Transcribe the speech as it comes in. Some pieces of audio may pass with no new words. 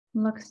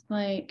Looks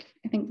like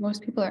I think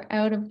most people are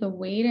out of the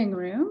waiting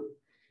room.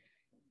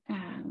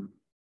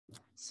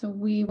 So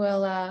we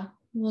will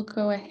we'll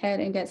go ahead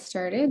and get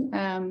started.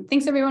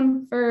 Thanks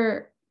everyone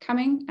for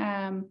coming.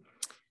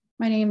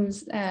 My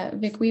name's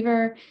Vic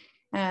Weaver.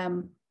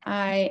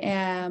 I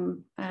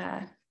am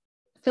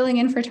filling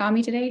in for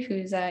Tommy today,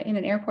 who's in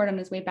an airport on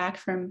his way back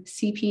from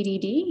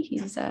CPDD.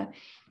 He's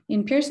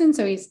in Pearson,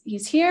 so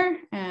he's here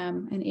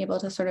and able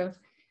to sort of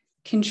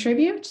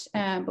contribute.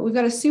 But we've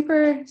got a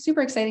super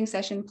exciting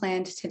session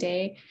planned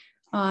today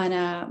on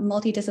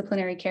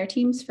multidisciplinary care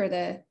teams for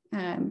the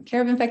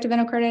care of infective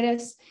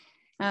endocarditis.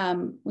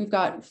 We've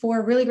got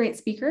 4 really great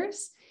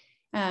speakers.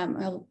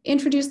 I'll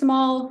introduce them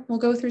all. We'll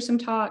go through some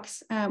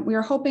talks. We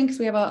are hoping, because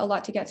we have a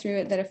lot to get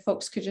through, that if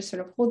folks could just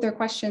sort of hold their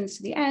questions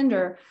to the end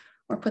or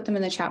put them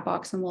in the chat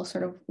box, and we'll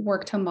sort of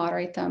work to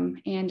moderate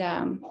them and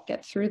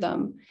get through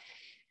them.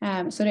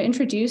 So to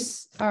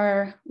introduce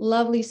our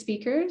lovely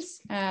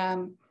speakers,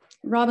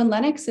 Robin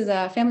Lennox is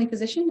a family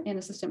physician and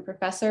assistant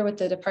professor with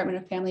the Department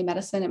of Family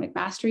Medicine at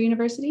McMaster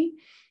University.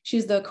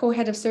 She's the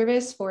co-head of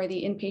service for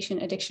the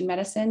inpatient addiction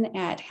medicine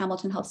at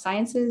Hamilton Health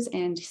Sciences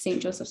and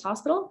St. Joseph's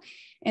Hospital,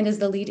 and is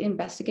the lead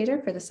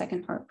investigator for the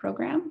Second Heart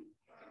program.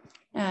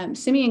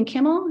 Simeon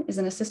Kimmel is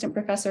an assistant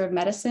professor of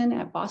medicine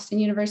at Boston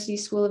University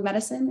School of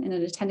Medicine and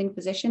an attending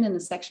physician in the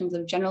sections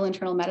of general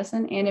internal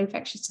medicine and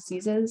infectious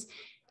diseases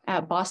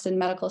at Boston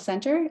Medical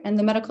Center, and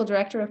the medical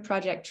director of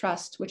Project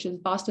Trust, which is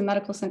Boston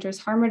Medical Center's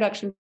harm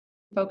reduction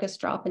focused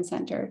drop-in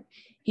center.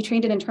 He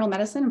trained in internal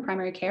medicine and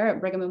primary care at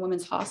Brigham and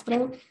Women's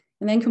Hospital,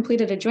 and then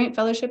completed a joint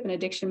fellowship in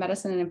addiction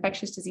medicine and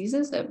infectious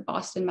diseases at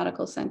Boston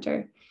Medical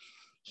Center.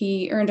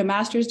 He earned a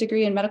master's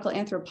degree in medical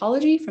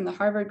anthropology from the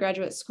Harvard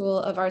Graduate School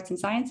of Arts and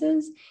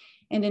Sciences,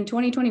 and in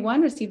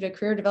 2021 received a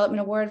career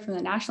development award from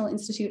the National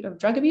Institute of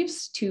Drug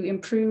Abuse to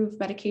improve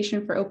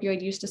medication for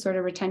opioid use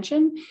disorder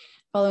retention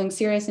following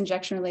serious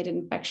injection-related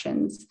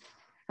infections.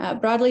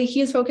 Broadly, he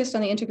is focused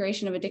on the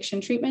integration of addiction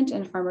treatment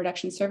and harm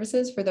reduction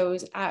services for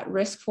those at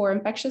risk for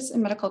infectious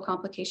and medical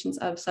complications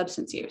of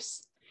substance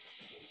use.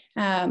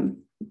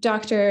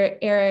 Dr.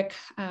 Eric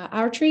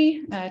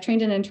Awtry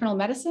trained in internal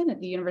medicine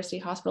at the University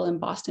Hospital in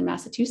Boston,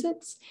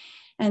 Massachusetts,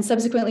 and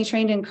subsequently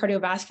trained in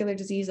cardiovascular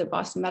disease at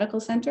Boston Medical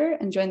Center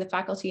and joined the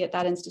faculty at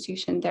that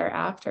institution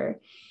thereafter.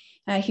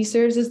 He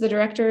serves as the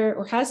director,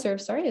 or has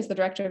served, sorry, as the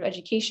director of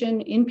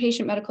education,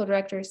 inpatient medical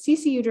director,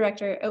 CCU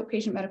director,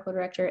 outpatient medical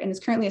director, and is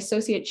currently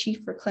associate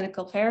chief for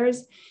clinical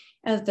affairs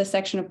at the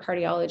section of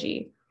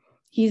cardiology.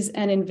 He's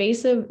an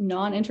invasive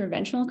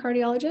non-interventional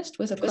cardiologist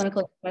with a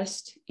clinical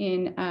interest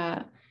in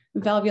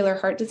valvular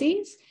heart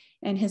disease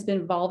and has been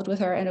involved with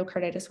our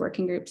endocarditis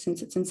working group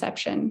since its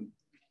inception.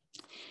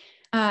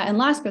 And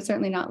last but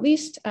certainly not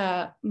least,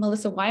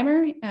 Melissa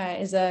Weimer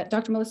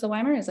Dr. Melissa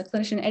Weimer is a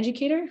clinician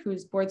educator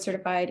who's board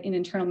certified in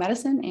internal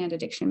medicine and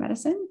addiction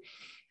medicine.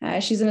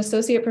 She's an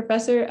associate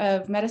professor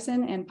of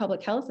medicine and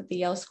public health at the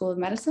Yale School of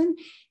Medicine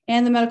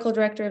and the medical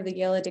director of the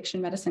Yale Addiction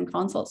Medicine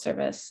Consult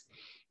Service.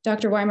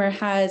 Dr. Weimer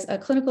has a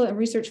clinical and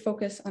research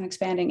focus on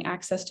expanding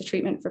access to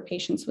treatment for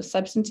patients with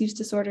substance use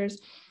disorders,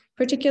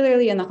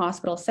 particularly in the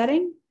hospital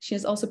setting. She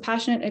is also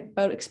passionate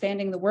about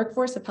expanding the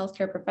workforce of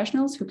healthcare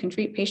professionals who can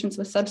treat patients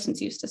with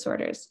substance use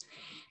disorders.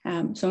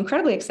 So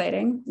incredibly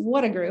exciting.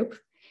 What a group.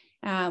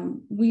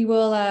 We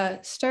will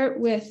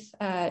start with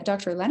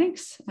Dr.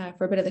 Lennox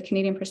for a bit of the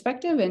Canadian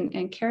perspective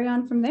and carry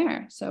on from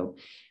there. So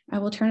I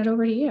will turn it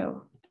over to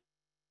you.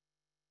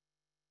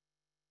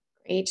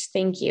 Great,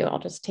 thank you. I'll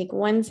just take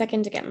 1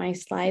 second to get my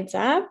slides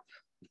up.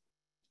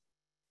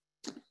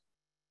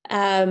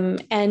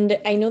 And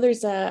I know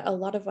there's a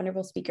lot of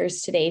wonderful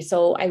speakers today,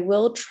 so I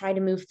will try to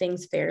move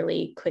things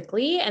fairly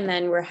quickly, and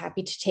then we're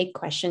happy to take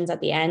questions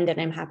at the end, and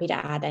I'm happy to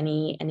add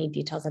any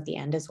details at the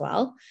end as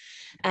well.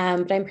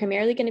 But I'm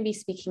primarily going to be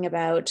speaking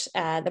about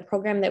the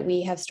program that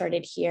we have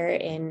started here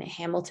in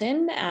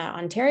Hamilton,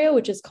 Ontario,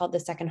 which is called the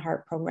Second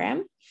Heart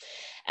program.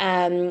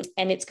 And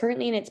it's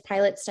currently in its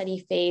pilot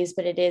study phase,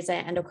 but it is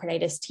an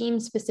endocarditis team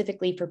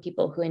specifically for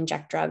people who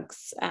inject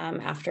drugs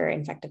after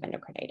infective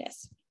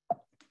endocarditis.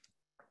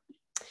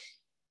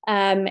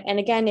 And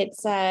again,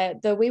 it's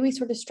the way we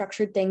sort of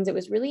structured things. It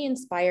was really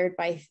inspired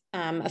by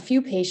a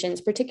few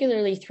patients,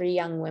 particularly 3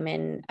 young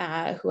women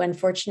who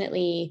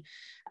unfortunately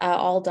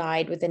all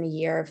died within a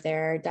year of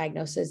their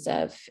diagnosis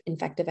of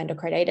infective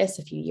endocarditis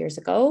a few years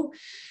ago.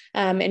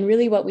 And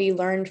really what we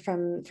learned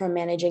from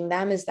managing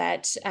them is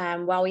that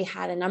while we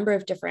had a number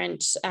of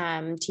different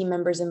team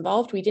members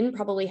involved, we didn't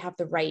probably have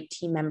the right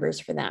team members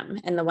for them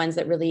and the ones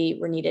that really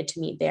were needed to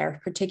meet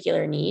their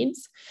particular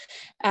needs.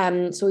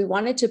 So we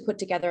wanted to put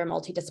together a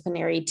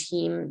multidisciplinary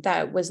team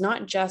that was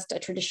not just a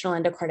traditional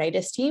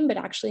endocarditis team, but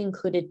actually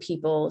included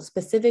people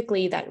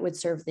specifically that would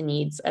serve the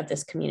needs of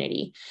this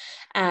community.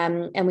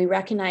 And we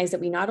recognized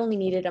that we not only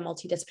needed a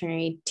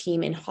multidisciplinary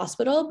team in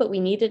hospital, but we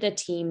needed a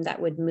team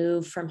that would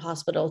move from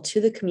hospital to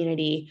the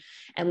community.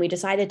 And we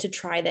decided to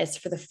try this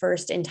for the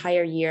first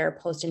entire year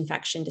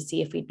post-infection to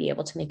see if we'd be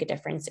able to make a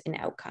difference in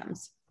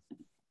outcomes.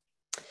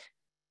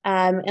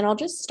 And I'll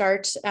just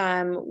start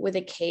with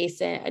a case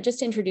just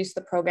to introduce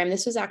the program.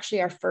 This was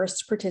actually our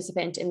first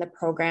participant in the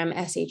program,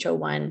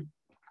 SHO1.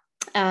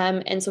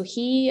 And so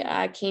he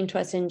came to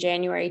us in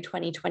January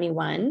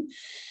 2021.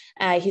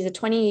 He's a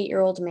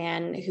 28-year-old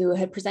man who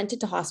had presented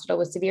to hospital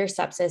with severe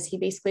sepsis. He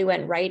basically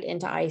went right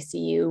into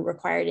ICU,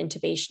 required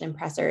intubation and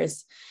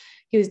pressors.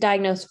 He was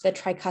diagnosed with a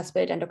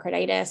tricuspid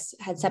endocarditis,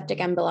 had septic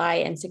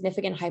emboli, and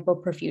significant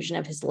hypoperfusion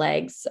of his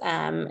legs.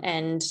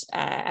 And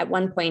at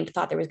one point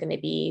thought there was going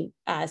to be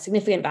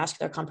significant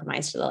vascular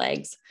compromise to the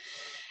legs.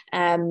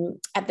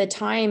 At the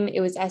time,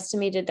 it was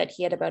estimated that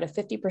he had about a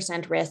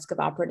 50% risk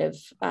of operative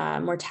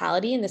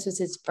mortality, and this was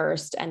his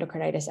first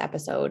endocarditis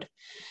episode.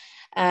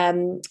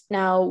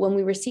 Now, when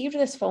we received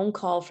this phone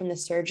call from the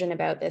surgeon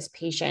about this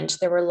patient,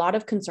 there were a lot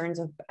of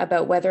concerns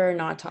about whether or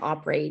not to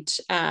operate.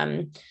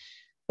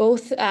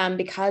 Both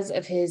because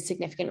of his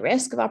significant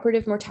risk of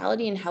operative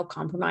mortality and how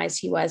compromised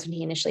he was when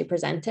he initially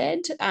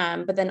presented,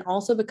 but then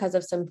also because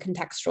of some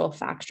contextual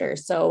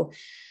factors. So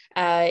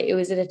it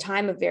was at a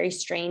time of very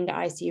strained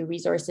ICU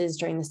resources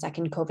during the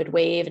second COVID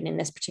wave. And in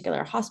this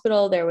particular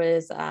hospital, there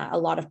was a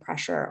lot of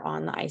pressure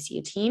on the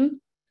ICU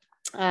team.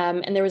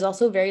 And there was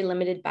also very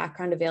limited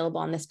background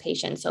available on this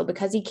patient. So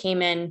because he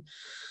came in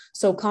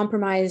so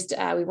compromised,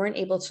 we weren't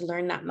able to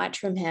learn that much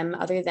from him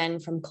other than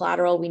from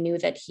collateral. We knew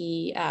that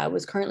he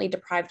was currently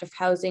deprived of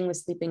housing,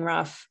 was sleeping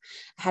rough,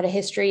 had a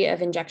history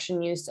of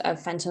injection use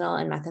of fentanyl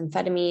and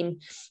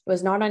methamphetamine,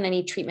 was not on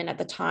any treatment at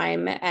the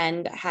time,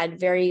 and had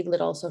very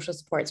little social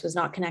supports, was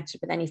not connected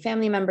with any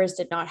family members,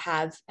 did not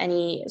have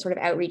any sort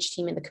of outreach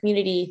team in the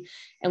community,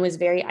 and was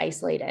very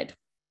isolated.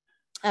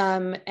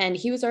 And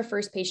he was our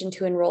first patient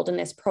who enrolled in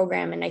this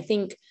program. And I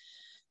think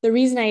the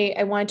reason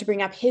I wanted to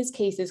bring up his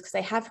case is because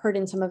I have heard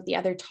in some of the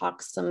other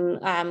talks some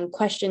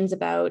questions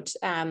about,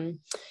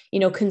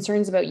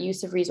 concerns about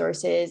use of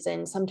resources,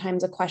 and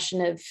sometimes a question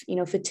of,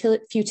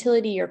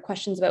 futility, or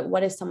questions about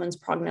what is someone's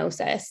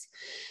prognosis.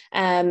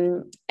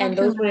 And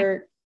those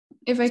were...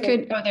 If I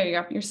could, oh, there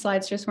you go. Your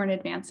slides just weren't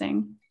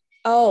advancing.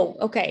 Oh,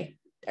 okay.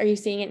 Are you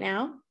seeing it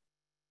now?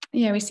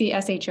 Yeah, we see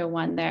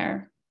SHO1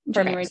 there,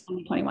 January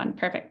 2021.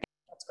 Perfect.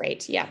 That's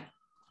great. Yeah.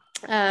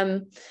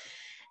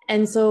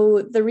 And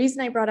so the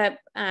reason I brought up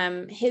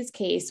his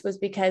case was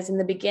because in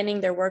the beginning,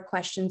 there were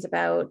questions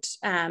about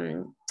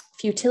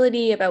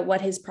futility, about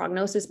what his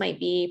prognosis might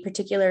be,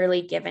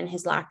 particularly given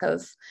his lack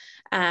of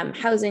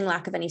housing,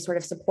 lack of any sort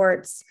of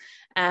supports.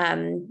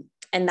 And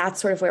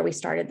that's sort of where we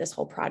started this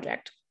whole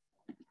project.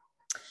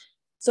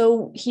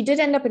 So he did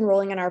end up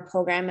enrolling in our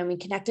program, and we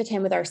connected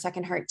him with our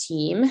Second Heart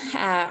team.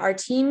 Our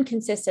team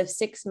consists of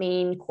 6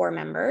 main core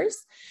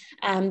members.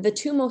 The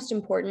 2 most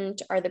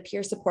important are the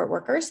peer support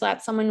workers. So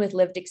that's someone with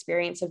lived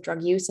experience of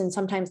drug use and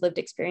sometimes lived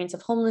experience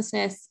of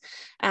homelessness,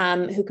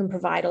 who can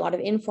provide a lot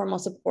of informal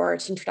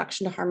support,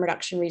 introduction to harm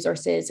reduction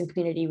resources and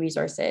community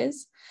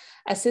resources.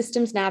 A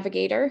systems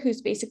navigator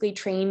who's basically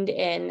trained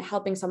in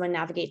helping someone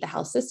navigate the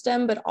health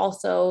system, but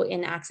also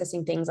in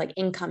accessing things like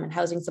income and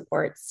housing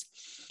supports.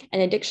 An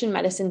addiction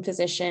medicine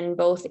physician,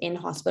 both in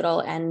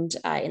hospital and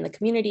in the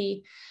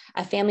community.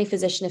 A family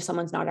physician if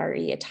someone's not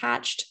already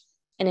attached.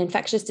 An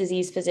infectious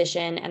disease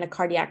physician, and a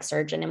cardiac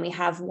surgeon. And we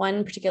have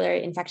one particular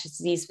infectious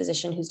disease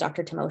physician who's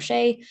Dr. Tim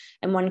O'Shea,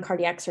 and one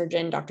cardiac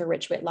surgeon, Dr.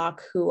 Rich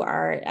Whitlock, who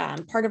are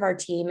part of our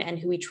team and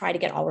who we try to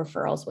get all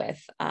referrals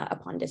with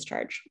upon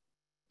discharge.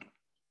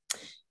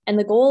 And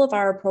the goal of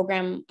our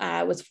program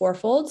was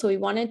fourfold. So we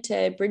wanted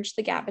to bridge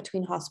the gap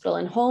between hospital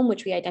and home,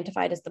 which we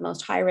identified as the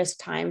most high-risk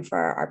time for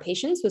our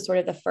patients, was sort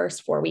of the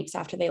first 4 weeks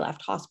after they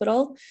left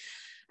hospital.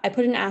 I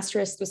put an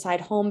asterisk beside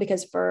home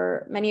because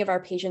for many of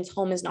our patients,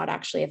 home is not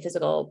actually a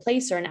physical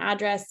place or an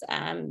address,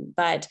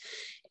 but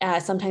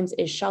sometimes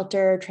is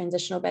shelter,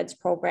 transitional beds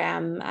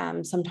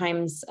program.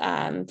 Sometimes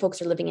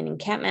folks are living in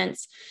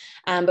encampments.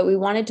 But we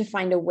wanted to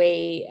find a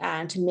way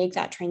to make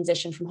that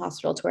transition from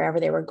hospital to wherever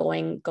they were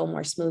going go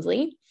more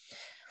smoothly.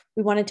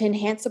 We wanted to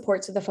enhance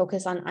supports with a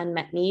focus on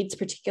unmet needs,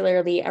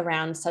 particularly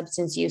around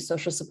substance use,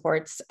 social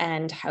supports,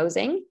 and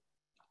housing.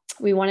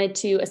 We wanted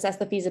to assess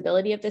the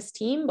feasibility of this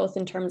team, both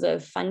in terms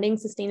of funding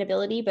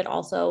sustainability, but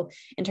also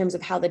in terms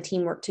of how the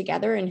team worked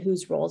together and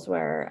whose roles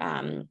were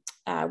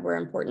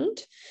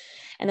important.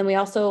 And then we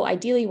also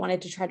ideally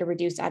wanted to try to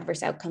reduce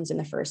adverse outcomes in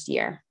the first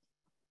year.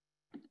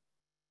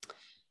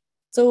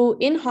 So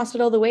in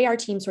hospital, the way our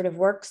team sort of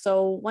works,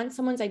 so once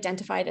someone's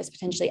identified as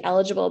potentially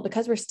eligible,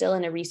 because we're still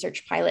in a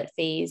research pilot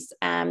phase,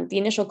 the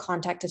initial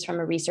contact is from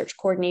a research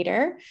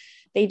coordinator.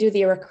 They do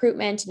the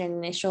recruitment and an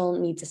initial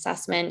needs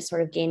assessment,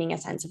 sort of gaining a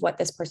sense of what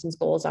this person's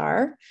goals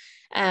are.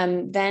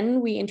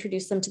 Then we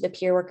introduce them to the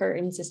peer worker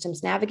and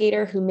systems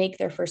navigator who make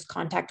their first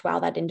contact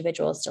while that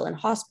individual is still in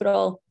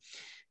hospital.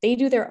 They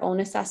do their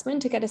own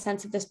assessment to get a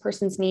sense of this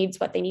person's needs,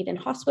 what they need in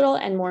hospital,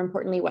 and more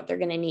importantly, what they're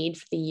going to need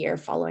for the year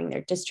following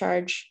their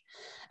discharge.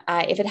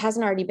 If it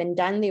hasn't already been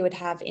done, they would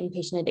have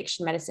inpatient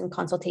addiction medicine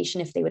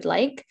consultation if they would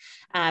like.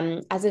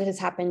 As it has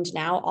happened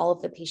now, all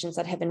of the patients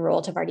that have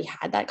enrolled have already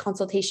had that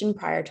consultation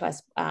prior to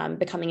us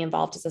becoming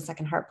involved as a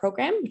Second Heart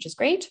program, which is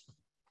great.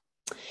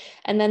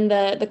 And then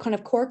the kind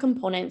of core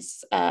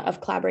components of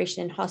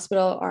collaboration in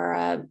hospital are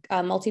a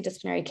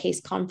multidisciplinary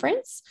case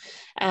conference.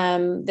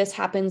 This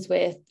happens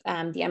with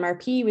the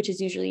MRP, which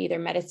is usually either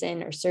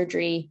medicine or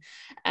surgery,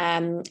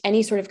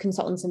 any sort of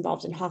consultants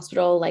involved in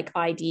hospital like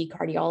ID,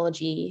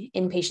 cardiology,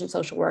 inpatient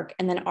social work,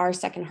 and then our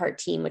second heart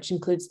team, which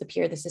includes the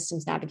peer, the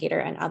systems navigator,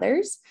 and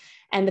others.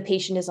 And the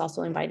patient is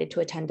also invited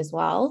to attend as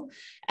well.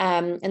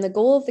 And the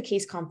goal of the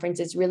case conference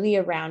is really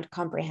around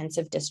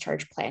comprehensive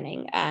discharge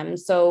planning.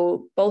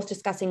 So both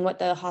discussing what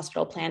the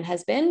hospital plan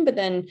has been, but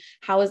then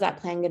how is that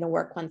plan going to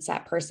work once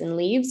that person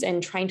leaves,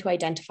 and trying to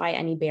identify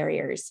any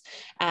barriers.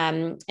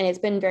 And it's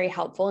been very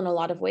helpful in a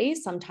lot of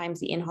ways. Sometimes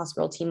the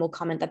in-hospital team will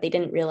comment that they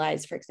didn't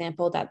realize, for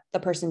example, that the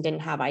person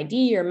didn't have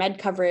ID or med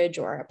coverage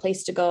or a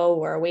place to go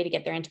or a way to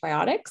get their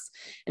antibiotics.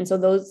 And so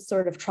those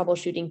sort of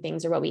troubleshooting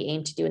things are what we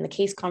aim to do in the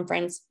case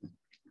conference.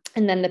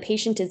 And then the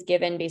patient is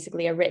given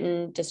basically a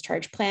written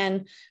discharge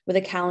plan with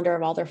a calendar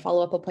of all their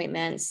follow-up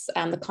appointments,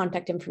 the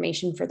contact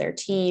information for their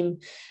team,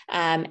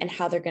 and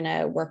how they're going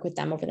to work with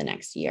them over the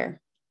next year.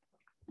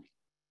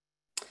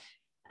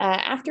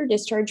 After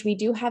discharge, we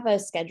do have a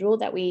schedule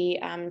that we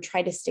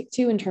try to stick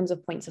to in terms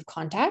of points of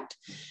contact.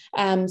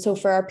 So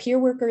for our peer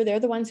worker, they're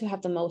the ones who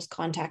have the most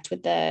contact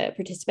with the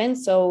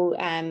participants. So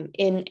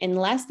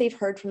unless they've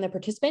heard from the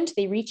participant,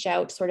 they reach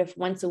out sort of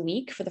once a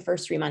week for the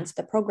first 3 months of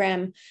the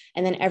program,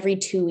 and then every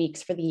 2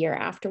 weeks for the year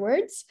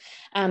afterwards.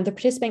 The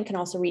participant can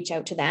also reach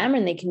out to them,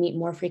 and they can meet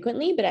more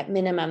frequently, but at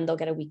minimum, they'll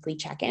get a weekly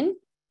check-in.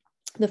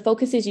 The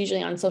focus is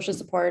usually on social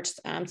support,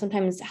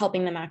 sometimes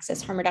helping them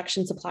access harm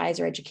reduction supplies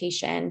or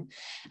education.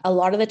 A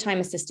lot of the time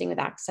assisting with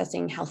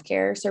accessing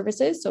healthcare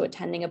services, so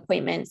attending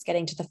appointments,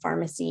 getting to the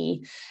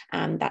pharmacy,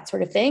 that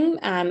sort of thing.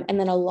 And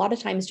then a lot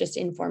of times just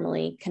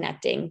informally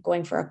connecting,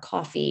 going for a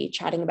coffee,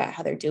 chatting about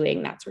how they're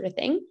doing, that sort of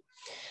thing.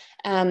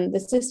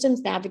 The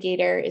systems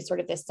navigator is sort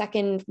of the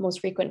second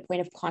most frequent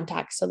point of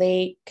contact. So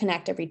they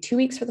connect every 2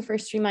 weeks for the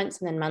first 3 months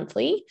and then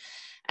monthly.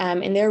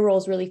 And their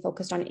roles really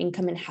focused on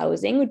income and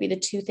housing would be the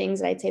two things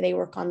that I'd say they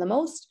work on the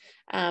most,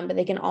 but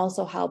they can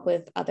also help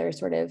with other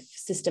sort of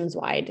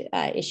systems-wide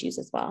issues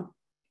as well.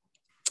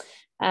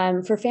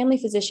 For family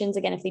physicians,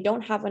 again, if they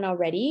don't have one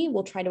already,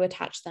 we'll try to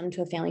attach them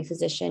to a family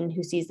physician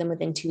who sees them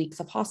within 2 weeks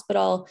of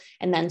hospital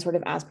and then sort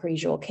of as per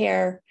usual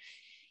care.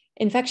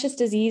 Infectious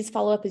disease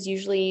follow-up is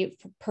usually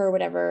per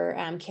whatever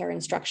care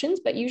instructions,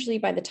 but usually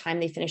by the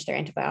time they finish their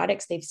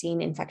antibiotics, they've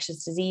seen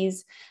infectious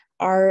disease.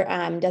 Our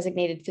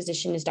designated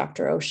physician is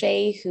Dr.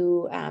 O'Shea,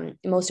 who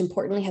most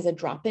importantly has a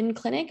drop-in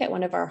clinic at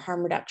one of our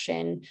harm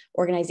reduction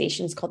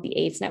organizations called the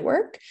AIDS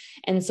Network.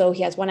 And so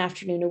he has one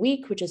afternoon a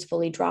week, which is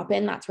fully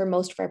drop-in. That's where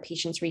most of our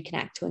patients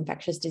reconnect to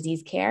infectious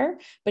disease care.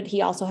 But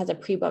he also has a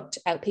pre-booked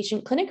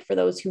outpatient clinic for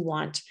those who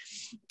want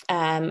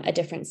a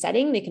different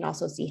setting. They can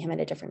also see him at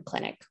a different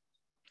clinic.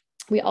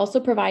 We also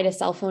provide a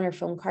cell phone or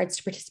phone cards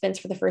to participants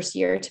for the first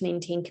year to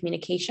maintain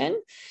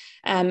communication.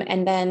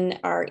 And then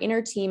our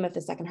inner team of the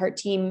second heart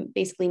team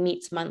basically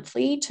meets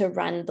monthly to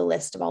run the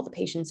list of all the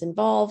patients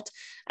involved,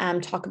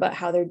 talk about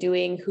how they're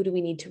doing, who do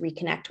we need to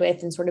reconnect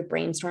with, and sort of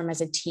brainstorm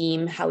as a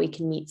team how we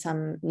can meet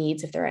some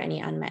needs if there are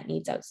any unmet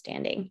needs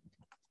outstanding.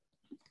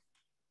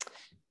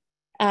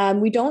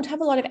 We don't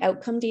have a lot of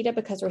outcome data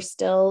because we're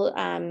still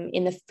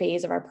in the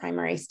phase of our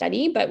primary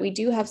study, but we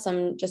do have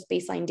some just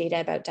baseline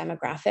data about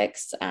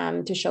demographics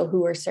to show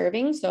who we're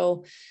serving.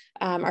 So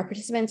our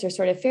participants are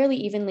sort of fairly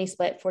evenly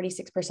split,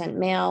 46%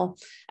 male,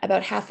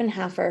 about half and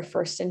half are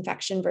first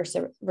infection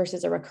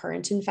versus a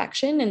recurrent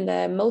infection. And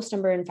the most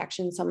number of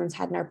infections someone's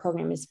had in our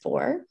program is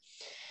 4.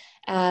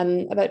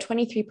 About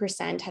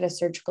 23% had a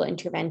surgical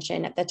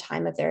intervention at the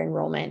time of their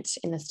enrollment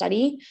in the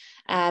study,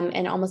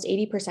 and almost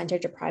 80% are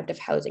deprived of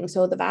housing.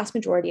 So the vast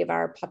majority of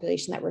our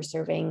population that we're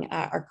serving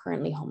are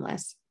currently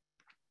homeless.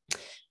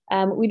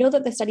 We know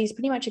that the study is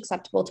pretty much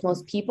acceptable to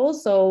most people,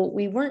 so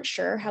we weren't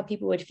sure how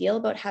people would feel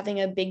about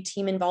having a big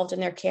team involved in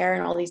their care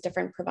and all these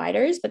different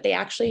providers, but they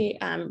actually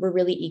were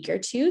really eager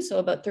to. So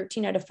about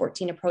 13 out of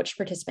 14 approached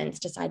participants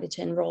decided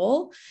to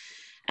enroll.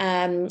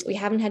 We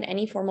haven't had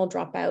any formal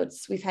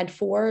dropouts. We've had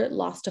 4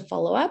 lost to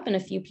follow-up and a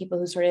few people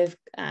who sort of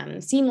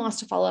seem lost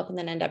to follow-up and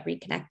then end up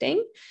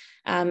reconnecting,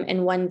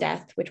 and 1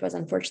 death, which was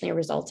unfortunately a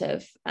result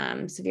of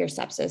severe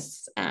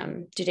sepsis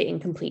due to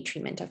incomplete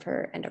treatment of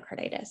her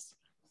endocarditis.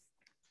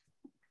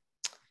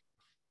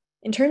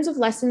 In terms of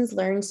lessons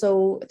learned,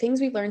 so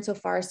things we've learned so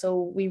far,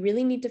 so we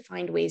really need to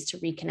find ways to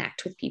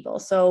reconnect with people.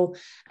 So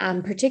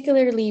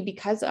particularly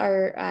because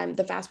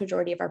the vast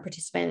majority of our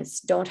participants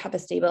don't have a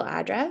stable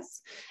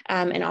address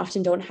and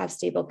often don't have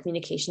stable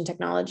communication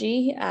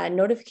technology,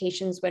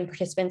 notifications when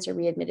participants are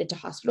readmitted to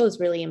hospital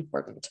is really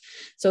important.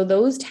 So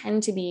those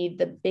tend to be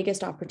the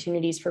biggest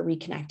opportunities for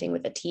reconnecting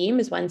with a team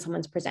is when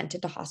someone's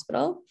presented to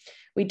hospital.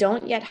 We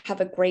don't yet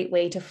have a great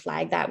way to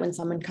flag that when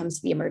someone comes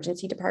to the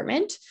emergency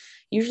department.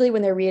 Usually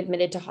when they're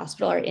readmitted to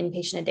hospital, our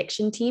inpatient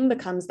addiction team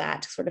becomes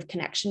that sort of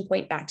connection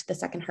point back to the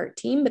second heart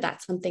team, but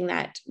that's something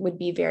that would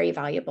be very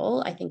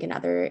valuable, I think, in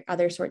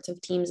other sorts of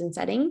teams and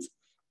settings.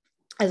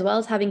 as well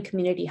as having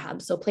community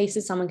hubs. So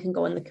places someone can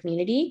go in the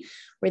community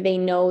where they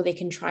know they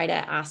can try to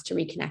ask to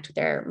reconnect with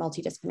their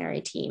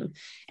multidisciplinary team.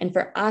 And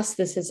for us,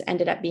 this has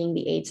ended up being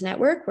the AIDS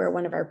network, where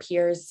one of our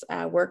peers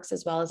works,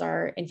 as well as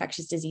our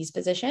infectious disease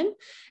physician.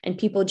 And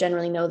people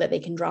generally know that they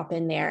can drop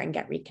in there and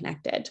get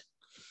reconnected.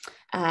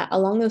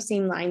 Along those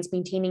same lines,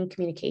 maintaining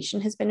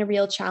communication has been a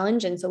real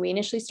challenge. And so we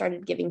initially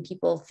started giving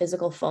people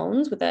physical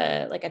phones with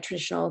a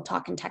traditional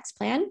talk and text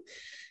plan.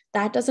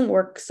 That doesn't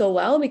work so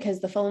well because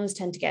the phones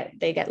tend to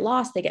get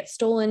lost, they get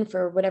stolen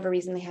for whatever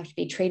reason, they have to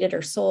be traded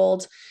or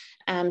sold.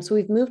 So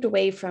we've moved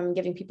away from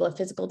giving people a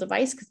physical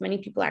device because many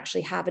people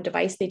actually have a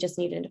device. They just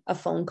needed a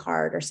phone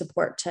card or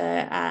support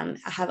to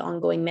have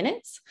ongoing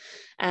minutes.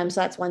 So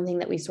that's one thing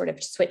that we sort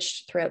of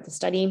switched throughout the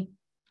study,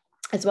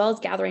 as well as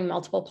gathering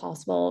multiple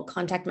possible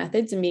contact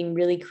methods and being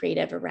really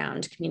creative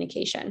around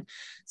communication.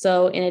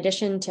 So in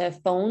addition to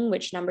phone,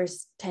 which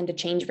numbers tend to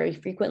change very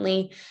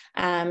frequently,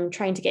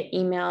 trying to get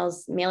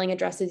emails, mailing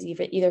addresses,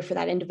 either for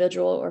that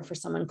individual or for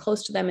someone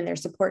close to them in their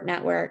support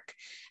network,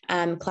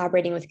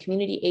 collaborating with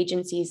community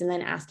agencies, and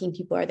then asking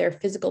people, are there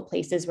physical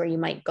places where you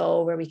might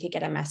go where we could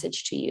get a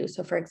message to you?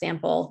 So for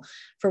example,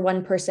 for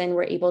one person,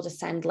 we're able to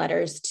send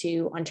letters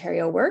to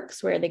Ontario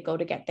Works, where they go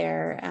to get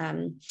their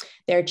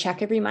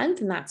check every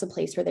month. And that's a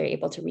place where they're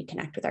able to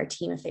reconnect with our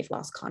team if they've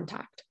lost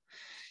contact.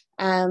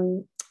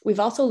 We've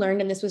also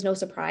learned, and this was no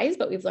surprise,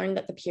 but we've learned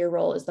that the peer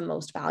role is the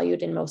most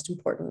valued and most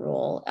important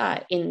role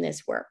in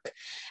this work.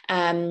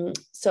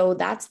 So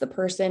that's the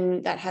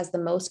person that has the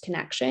most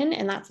connection,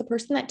 and that's the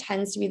person that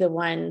tends to be the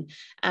one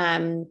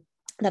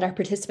that our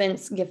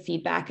participants give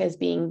feedback as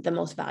being the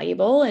most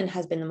valuable and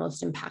has been the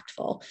most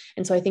impactful.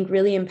 And so I think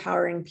really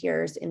empowering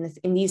peers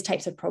in these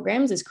types of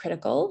programs is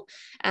critical.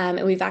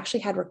 And we've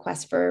actually had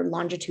requests for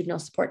longitudinal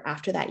support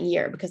after that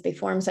year because they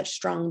form such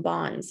strong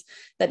bonds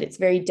that it's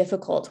very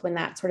difficult when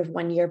that sort of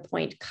 1 year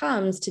point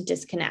comes to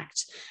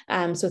disconnect.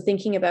 So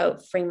thinking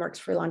about frameworks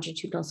for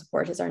longitudinal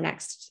support is our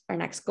next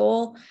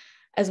goal,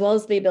 as well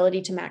as the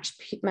ability to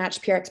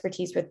match peer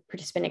expertise with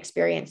participant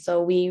experience.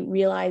 So we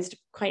realized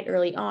quite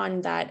early on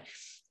that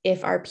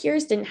if our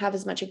peers didn't have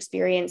as much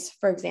experience,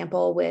 for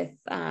example, with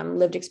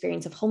lived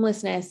experience of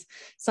homelessness,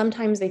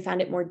 sometimes they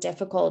found it more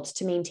difficult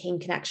to maintain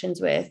connections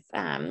with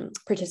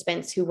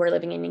participants who were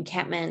living in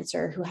encampments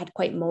or who had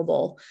quite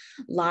mobile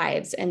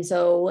lives. And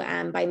so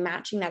by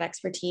matching that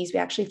expertise, we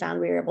actually found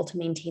we were able to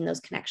maintain those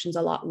connections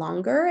a lot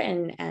longer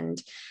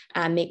and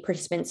make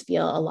participants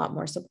feel a lot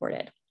more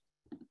supported.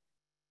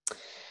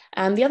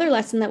 The other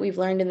lesson that we've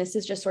learned, and this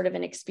is just sort of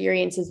an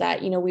experience, is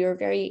that, we were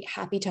very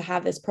happy to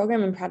have this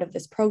program and proud of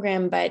this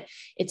program, but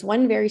it's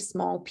one very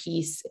small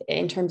piece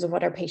in terms of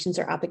what our patients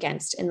are up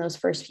against in those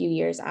first few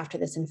years after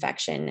this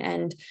infection.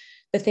 And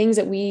the things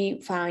that we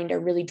find are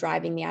really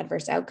driving the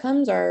adverse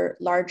outcomes are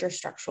larger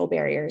structural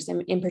barriers.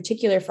 And in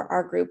particular for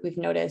our group, we've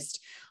noticed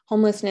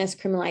homelessness,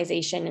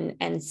 criminalization,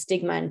 and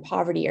stigma and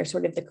poverty are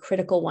sort of the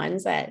critical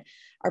ones that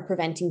are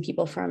preventing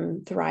people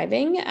from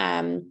thriving.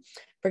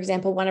 For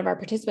example, one of our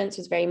participants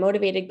was very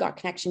motivated, got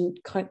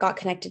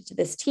connected to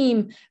this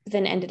team, but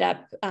then ended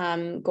up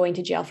going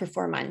to jail for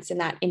 4 months. And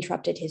that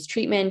interrupted his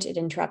treatment. It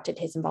interrupted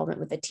his involvement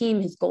with the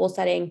team, his goal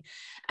setting.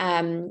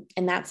 And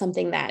that's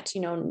something that,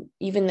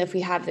 even if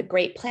we have the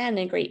great plan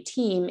and a great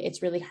team,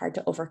 it's really hard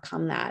to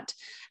overcome that.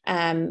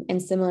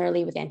 And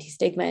similarly with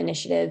anti-stigma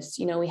initiatives,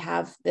 we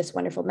have this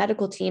wonderful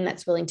medical team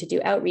that's willing to do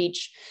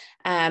outreach.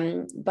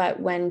 But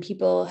when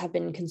people have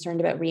been concerned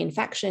about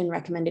reinfection,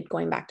 recommended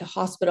going back to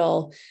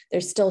hospital,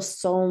 there's still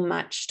so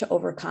much to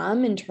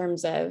overcome in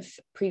terms of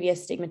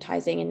previous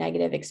stigmatizing and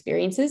negative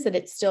experiences that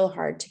it's still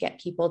hard to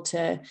get people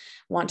to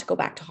want to go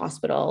back to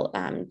hospital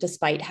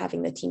despite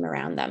having the team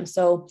around them.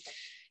 So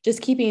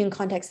just keeping in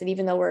context that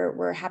even though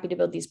we're happy to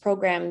build these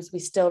programs, we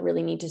still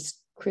really need to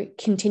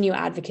continue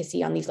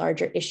advocacy on these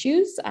larger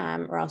issues,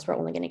 or else we're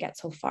only going to get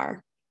so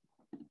far.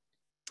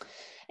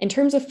 In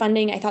terms of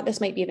funding, I thought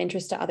this might be of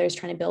interest to others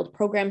trying to build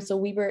programs. So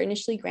we were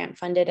initially grant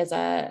funded as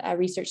a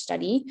research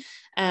study,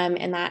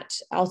 and that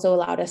also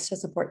allowed us to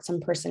support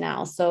some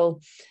personnel. So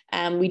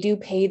we do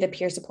pay the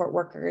peer support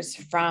workers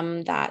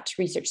from that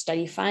research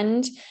study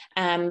fund,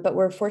 but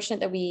we're fortunate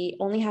that we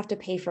only have to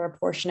pay for a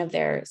portion of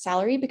their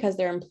salary because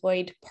they're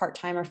employed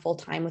part-time or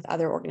full-time with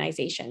other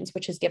organizations,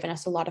 which has given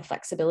us a lot of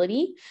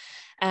flexibility.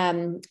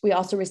 We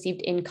also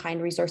received in-kind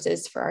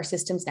resources for our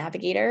systems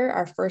navigator.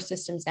 Our first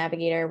systems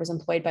navigator was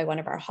employed by one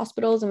of our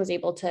hospitals and was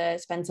able to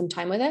spend some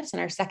time with us.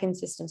 And our second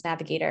systems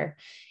navigator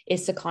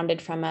is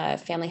seconded from a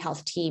family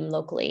health team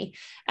locally.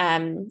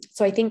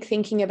 So I think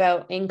thinking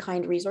about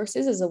in-kind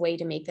resources is a way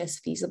to make this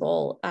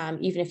feasible,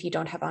 even if you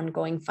don't have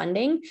ongoing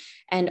funding,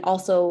 and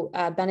also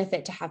a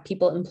benefit to have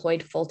people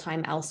employed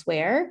full-time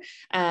elsewhere.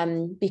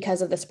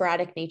 Because of the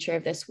sporadic nature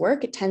of this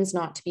work, it tends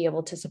not to be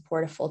able to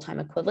support a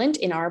full-time equivalent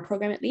in our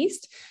program, at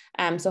least.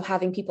 So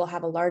having people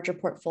have a larger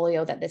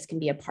portfolio that this can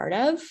be a part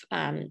of,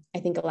 I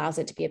think allows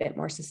it to be a bit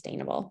more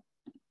sustainable.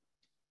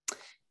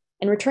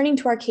 And returning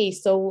to our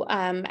case, so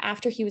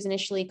after he was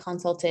initially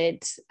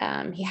consulted,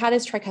 he had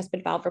his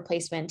tricuspid valve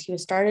replacement. He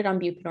was started on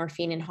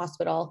buprenorphine in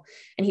hospital,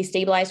 and he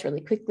stabilized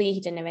really quickly.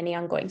 He didn't have any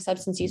ongoing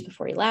substance use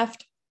before he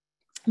left.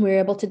 We were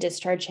able to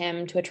discharge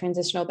him to a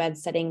transitional bed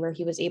setting where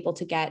he was able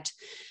to get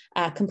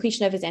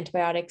completion of his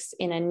antibiotics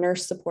in a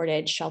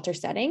nurse-supported shelter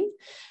setting,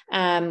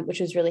 which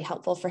was really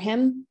helpful for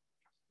him.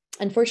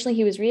 Unfortunately,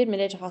 he was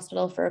readmitted to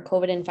hospital for a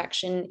COVID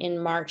infection in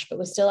March, but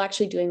was still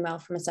actually doing well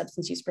from a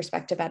substance use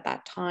perspective at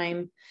that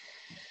time.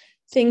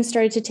 Things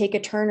started to take a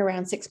turn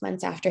around 6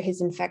 months after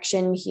his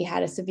infection. He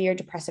had a severe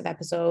depressive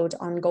episode,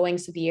 ongoing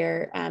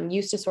severe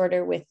use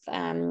disorder with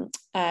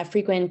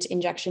frequent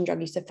injection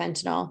drug use of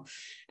fentanyl.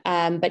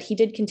 But he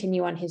did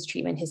continue on his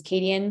treatment, his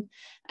CIDUE.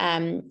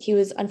 He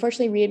was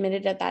unfortunately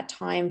readmitted at that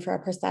time for a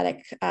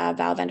prosthetic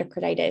valve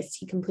endocarditis.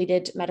 He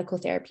completed medical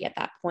therapy at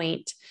that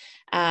point.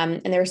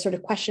 And there were sort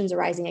of questions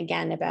arising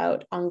again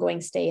about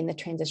ongoing stay in the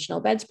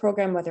transitional beds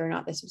program, whether or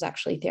not this was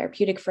actually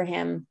therapeutic for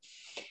him.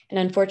 And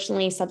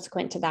unfortunately,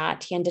 subsequent to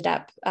that, he ended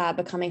up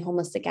becoming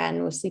homeless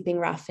again, was sleeping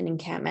rough in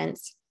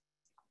encampments,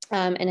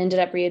 and ended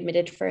up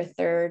readmitted for a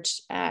third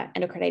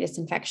endocarditis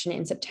infection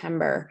in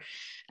September.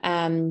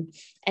 And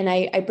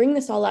I bring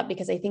this all up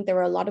because I think there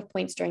were a lot of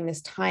points during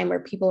this time where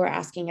people were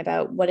asking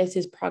about what is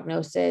his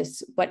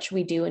prognosis, what should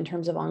we do in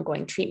terms of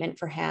ongoing treatment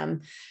for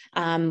him,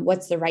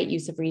 what's the right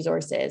use of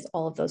resources,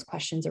 all of those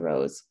questions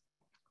arose.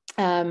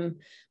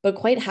 But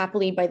quite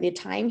happily, by the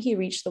time he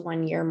reached the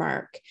 1 year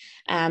mark,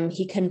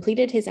 he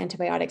completed his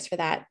antibiotics for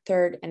that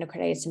third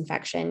endocarditis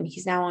infection.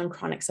 He's now on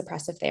chronic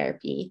suppressive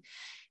therapy.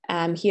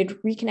 He had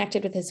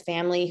reconnected with his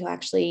family who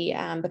actually,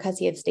 because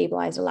he had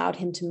stabilized, allowed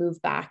him to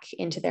move back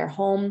into their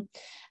home.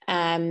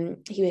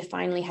 He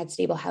finally had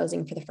stable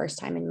housing for the first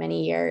time in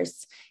many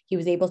years. He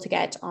was able to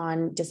get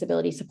on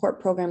disability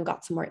support program,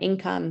 got some more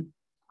income.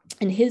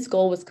 And his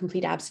goal was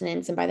complete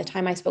abstinence. And by the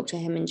time I spoke to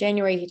him in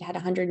January, he'd had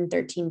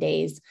 113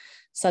 days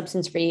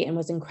substance-free and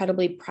was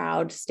incredibly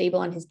proud, stable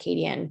on his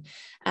CIDUE,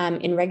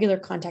 in regular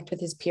contact with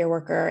his peer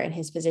worker and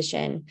his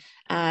physician,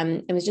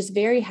 and was just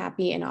very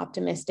happy and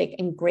optimistic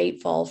and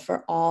grateful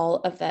for all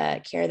of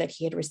the care that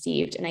he had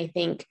received. And I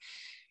think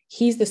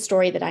he's the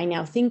story that I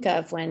now think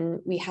of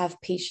when we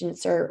have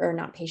patients or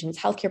not patients,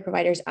 healthcare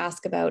providers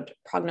ask about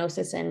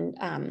prognosis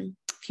and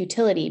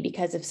futility,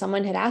 because if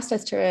someone had asked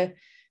us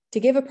to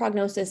give a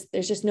prognosis,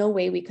 there's just no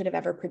way we could have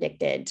ever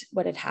predicted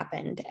what had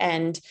happened.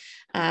 And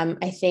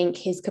I think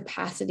his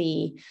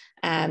capacity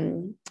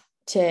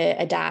to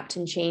adapt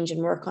and change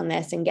and work on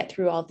this and get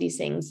through all of these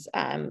things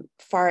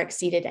far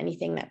exceeded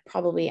anything that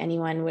probably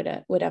anyone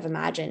would have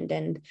imagined.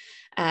 And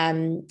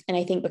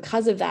I think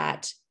because of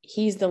that,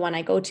 he's the one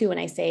I go to when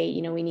I say,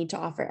 you know, we need to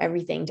offer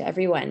everything to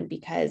everyone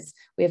because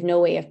we have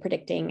no way of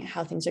predicting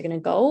how things are going to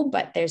go,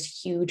 but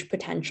there's huge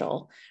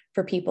potential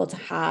for people to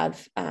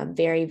have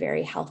very,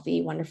 very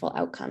healthy, wonderful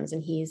outcomes.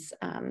 And he's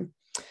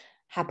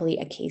happily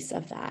a case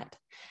of that.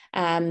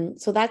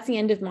 So that's the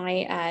end of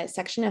my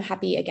section. I'm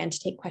happy again to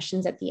take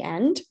questions at the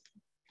end.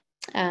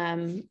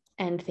 And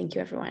thank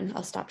you, everyone.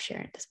 I'll stop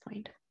sharing at this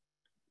point.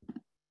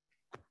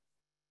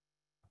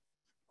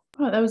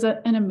 Oh, that was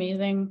an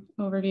amazing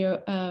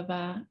overview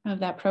of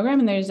that program.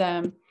 And there's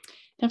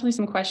definitely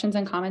some questions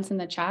and comments in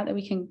the chat that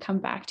we can come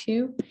back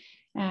to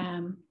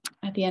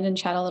at the end and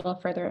chat a little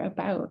further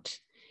about.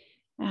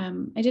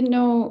 I didn't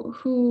know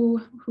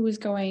who was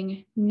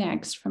going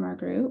next from our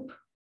group.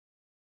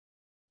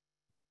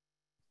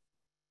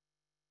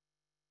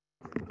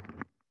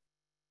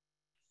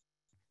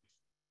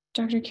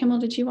 Dr. Kimmel,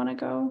 did you want to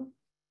go?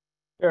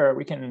 Sure,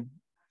 we can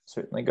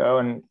certainly go.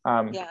 And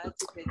yeah,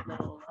 it's a big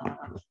little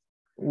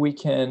we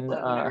can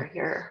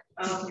here.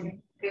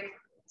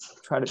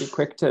 try to be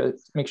quick to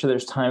make sure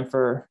there's time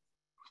for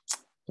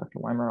Dr.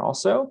 Weimer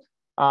also.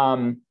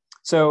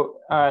 So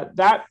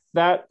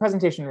that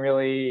presentation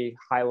really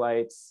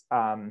highlights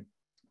some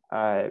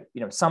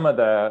of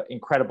the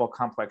incredible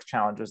complex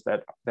challenges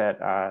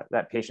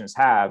that patients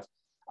have.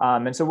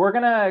 And so we're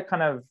going to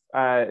kind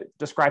of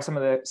describe some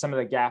of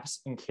the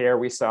gaps in care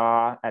we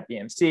saw at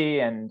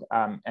BMC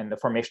and the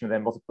formation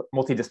of the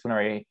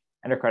multidisciplinary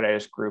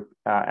endocarditis group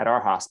at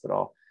our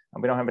hospital.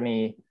 We don't have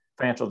any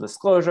financial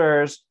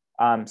disclosures.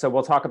 So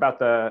we'll talk about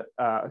the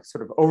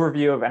sort of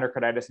overview of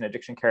endocarditis and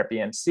addiction care at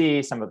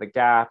BMC, some of the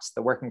gaps,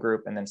 the working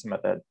group, and then some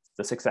of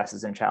the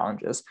successes and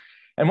challenges.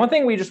 And one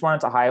thing we just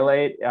wanted to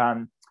highlight,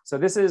 so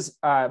this is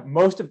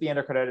most of the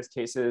endocarditis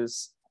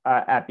cases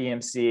at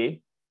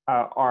BMC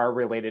are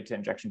related to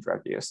injection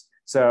drug use.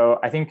 So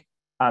I think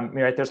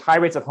there's high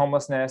rates of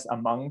homelessness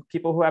among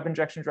people who have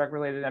injection drug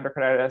related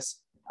endocarditis,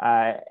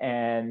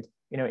 and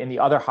in the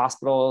other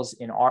hospitals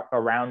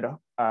around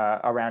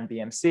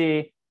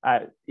BMC,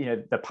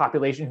 the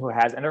population who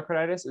has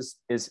endocarditis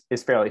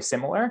is fairly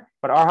similar,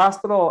 but our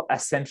hospital,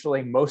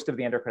 essentially most of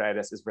the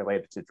endocarditis is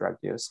related to drug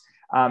use.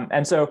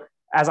 And so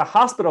as a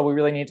hospital, we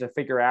really need to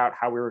figure out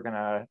how we were going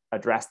to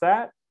address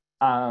that.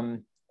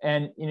 And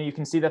you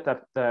can see that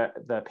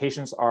the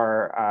patients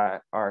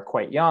are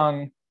quite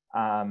young,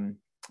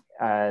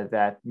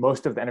 that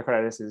most of the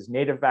endocarditis is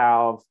native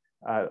valve,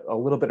 a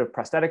little bit of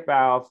prosthetic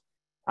valve.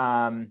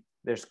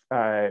 There's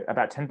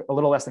about a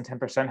little less than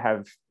 10%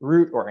 have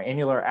root or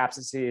annular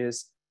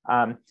abscesses.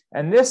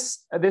 And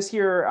this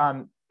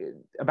year,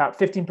 about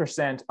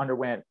 15%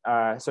 underwent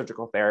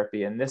surgical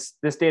therapy. And this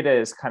data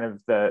is kind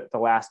of the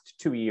last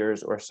 2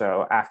 years or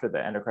so after the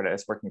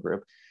endocarditis working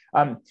group.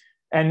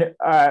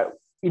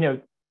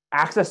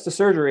 Access to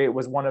surgery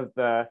was one of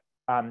the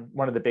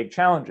big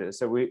challenges.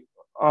 So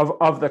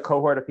of the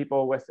cohort of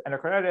people with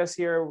endocarditis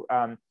here,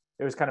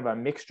 it was kind of a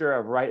mixture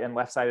of right and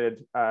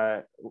left-sided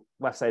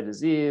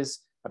disease.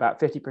 About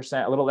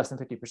 50%, a little less than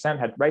 50%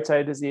 had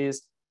right-sided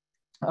disease,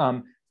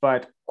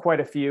 but quite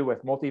a few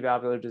with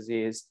multivalvular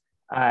disease.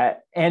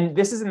 And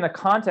this is in the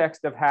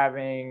context of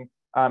having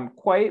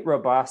quite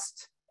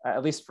robust,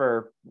 at least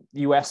for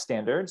US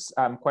standards,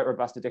 quite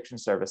robust addiction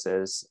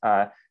services.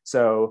 I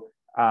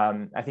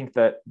think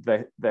that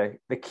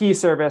the key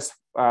service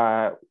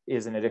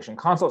is an addiction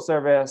consult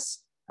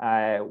service,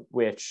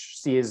 which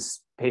sees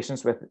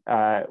patients with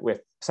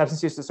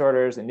substance use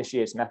disorders,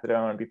 initiates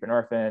methadone and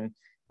buprenorphine.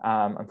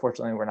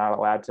 Unfortunately, we're not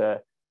allowed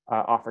to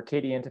offer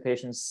Kadian to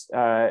patients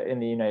in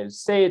the United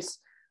States.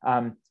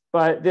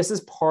 But this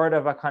is part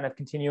of a kind of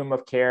continuum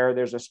of care.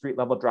 There's a street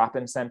level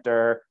drop-in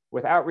center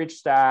with outreach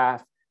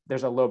staff.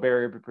 There's a low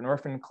barrier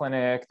buprenorphine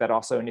clinic that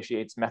also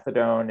initiates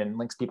methadone and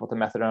links people to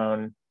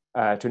methadone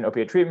to an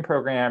opioid treatment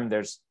program.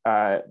 There's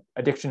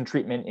addiction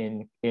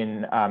treatment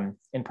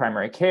in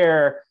primary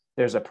care.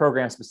 There's a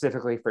program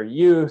specifically for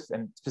youth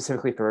and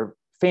specifically for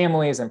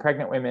families and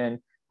pregnant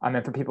women,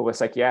 and for people with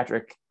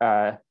psychiatric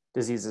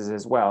diseases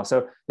as well.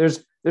 So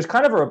there's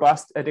kind of a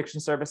robust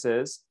addiction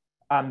services.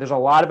 There's a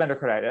lot of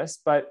endocarditis,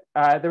 but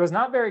there was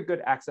not very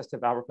good access to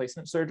valve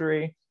replacement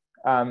surgery.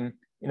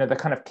 The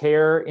kind of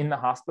care in the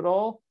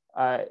hospital,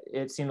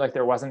 it seemed like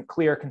there wasn't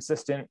clear,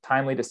 consistent,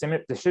 timely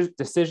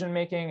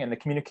decision-making, and the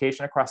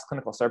communication across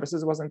clinical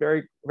services wasn't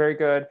very, very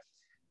good.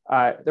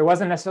 There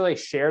wasn't necessarily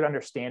shared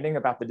understanding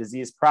about the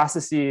disease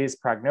processes,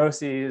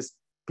 prognoses,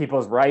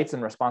 people's rights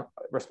and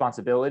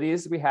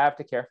responsibilities we have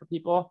to care for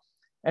people.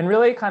 And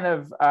really kind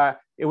of,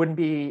 it wouldn't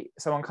be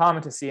so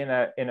uncommon to see in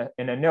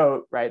a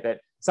note, right,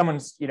 that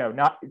someone's,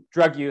 not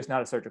drug use,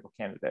 not a surgical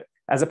candidate,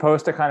 as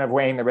opposed to kind of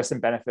weighing the risks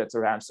and benefits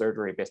around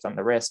surgery based on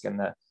the risk and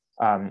the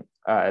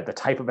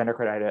type of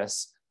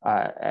endocarditis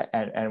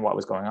and what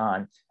was going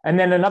on. And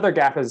then another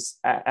gap is,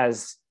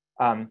 as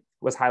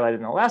was highlighted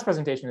in the last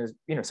presentation, is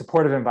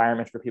supportive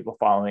environment for people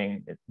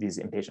following these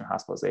inpatient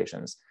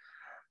hospitalizations.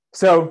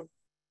 So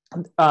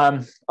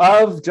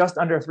of just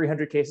under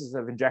 300 cases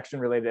of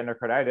injection-related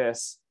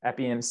endocarditis at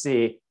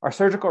BMC, our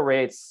surgical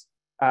rates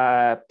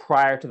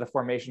prior to the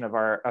formation of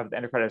the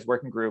endocarditis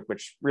working group,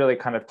 which really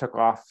kind of took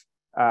off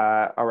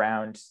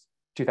around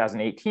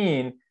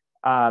 2018,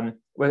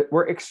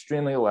 were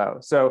extremely low.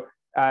 So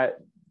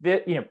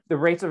the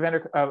rates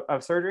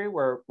of surgery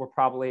were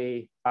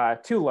probably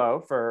too low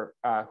for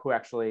who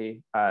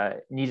actually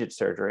needed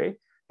surgery.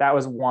 That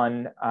was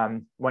one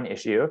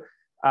issue.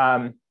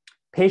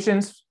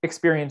 Patients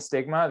experience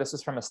stigma. This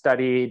is from a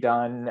study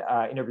done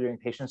interviewing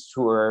patients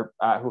who were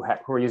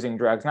using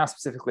drugs, not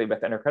specifically with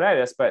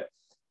endocarditis, but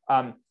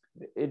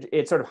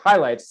it sort of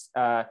highlights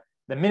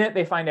the minute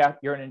they find out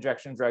you're an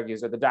injection drug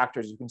user, the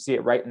doctors, you can see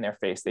it right in their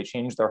face. They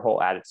change their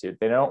whole attitude.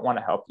 They don't want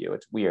to help you.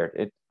 It's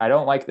weird. I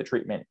don't like the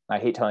treatment. I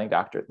hate telling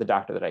the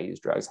doctor that I use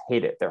drugs.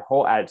 Hate it. Their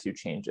whole attitude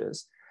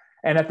changes.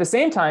 And at the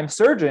same time,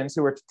 surgeons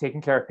who were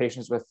taking care of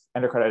patients with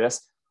endocarditis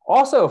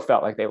also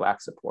felt like they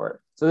lacked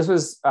support. So this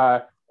was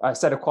a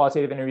set of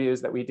qualitative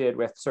interviews that we did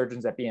with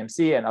surgeons at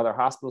BMC and other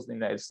hospitals in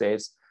the United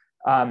States.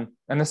 And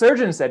the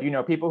surgeon said,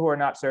 people who are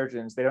not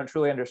surgeons, they don't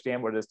truly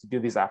understand what it is to do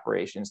these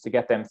operations, to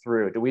get them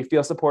through. Do we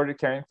feel supported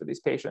caring for these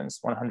patients?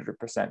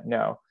 100%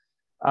 no.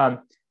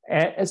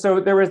 And so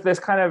there was this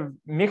kind of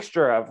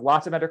mixture of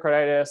lots of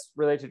endocarditis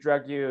related to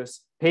drug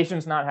use,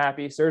 patients not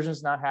happy,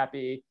 surgeons not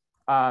happy,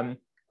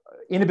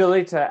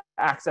 inability to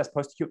access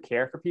post-acute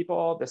care for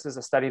people. This is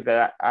a study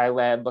that I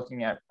led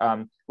looking at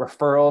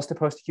referrals to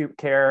post-acute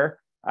care.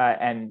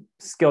 And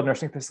skilled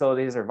nursing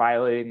facilities are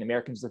violating the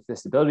Americans with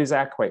Disabilities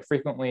Act quite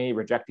frequently,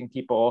 rejecting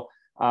people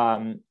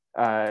from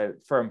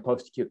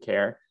post-acute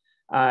care.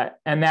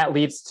 And that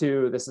leads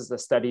to, this is the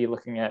study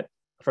looking at,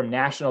 from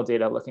national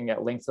data, looking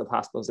at lengths of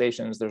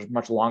hospitalizations. There's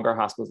much longer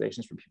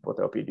hospitalizations for people with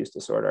opioid use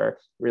disorder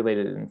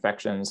related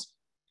infections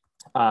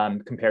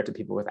compared to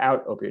people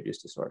without opioid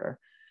use disorder.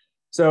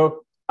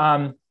 So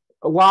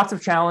lots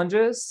of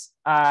challenges,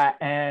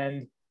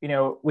 and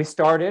we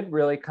started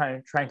really kind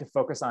of trying to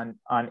focus on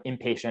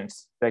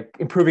inpatients, like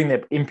improving the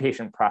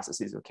inpatient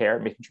processes of care,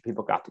 making sure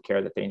people got the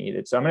care that they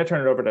needed. So I'm going to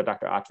turn it over to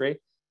Dr. Awtry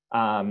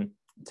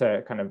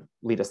to kind of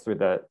lead us through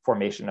the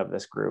formation of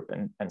this group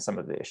and some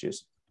of the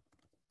issues.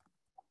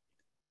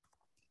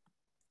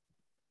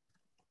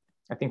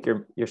 I think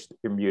you're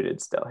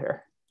muted still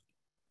here.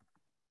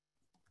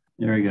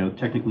 There we go.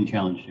 Technically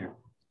challenged here.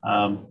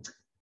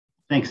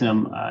 Thanks,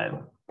 Em.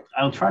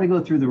 I'll try to go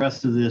through the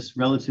rest of this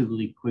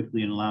relatively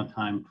quickly and allow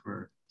time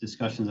for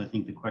discussions. I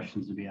think the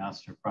questions to be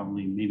asked are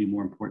probably maybe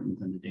more important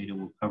than the data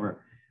we'll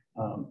cover.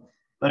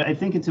 But I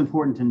think it's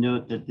important to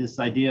note that this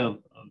idea of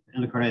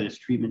endocarditis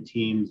treatment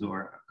teams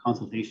or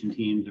consultation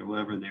teams or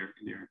whatever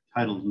they're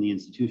titled in the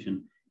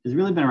institution, has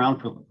really been around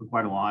for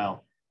quite a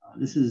while.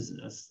 This is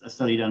a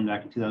study done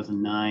back in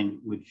 2009,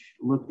 which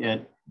looked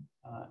at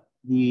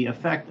the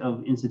effect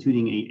of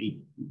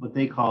instituting what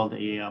they called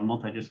a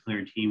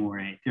multidisciplinary team or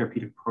a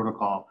therapeutic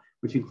protocol,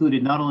 which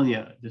included not only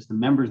just the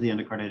members of the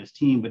endocarditis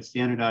team, but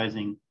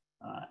standardizing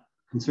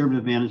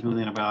conservative management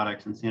of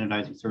antibiotics and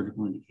standardizing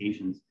surgical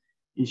indications.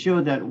 It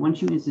showed that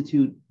once you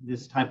institute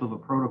this type of a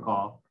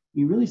protocol,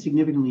 you really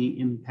significantly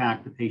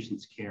impact the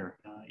patient's care.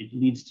 It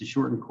leads to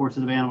shortened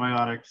courses of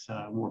antibiotics,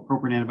 more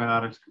appropriate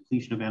antibiotics,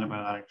 completion of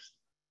antibiotics,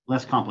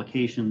 less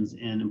complications,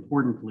 and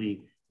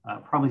importantly,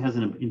 probably has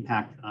an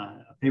impact,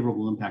 a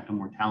favorable impact on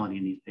mortality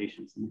in these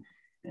patients. And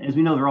as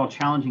we know, they're all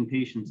challenging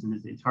patients, and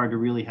it's hard to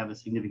really have a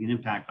significant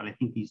impact, but I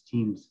think these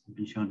teams have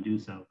been shown to do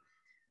so.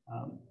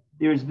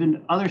 There's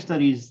been other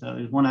studies,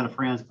 there's one out of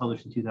France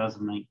published in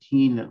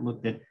 2019 that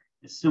looked at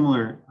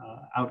similar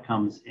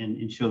outcomes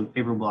and showed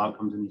favorable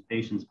outcomes in these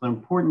patients. But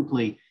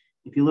importantly,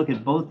 if you look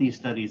at both these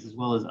studies as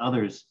well as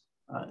others,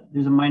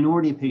 there's a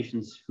minority of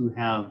patients who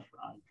have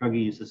drug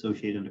use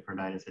associated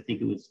endocarditis. I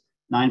think it was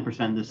 9%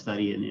 in this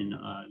study and in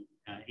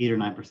 8 or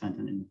 9%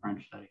 in the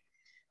French study.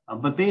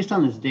 But based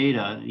on this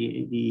data,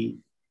 the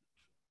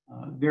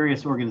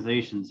various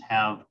organizations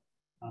have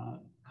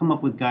come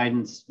up with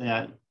guidance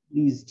that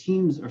these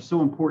teams are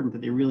so important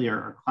that they really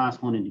are class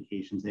 1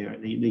 indications.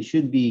 They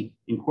should be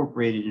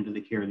incorporated into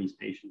the care of these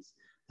patients.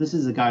 This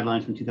is a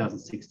guidelines from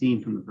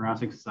 2016 from the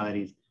thoracic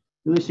societies,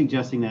 really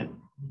suggesting that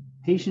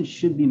patients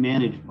should be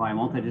managed by a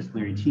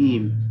multidisciplinary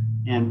team,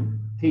 and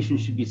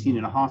patients should be seen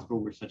in a hospital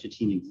where such a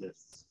team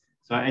exists.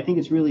 So I think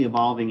it's really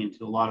evolving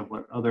into a lot of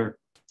what other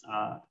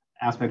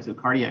aspects of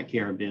cardiac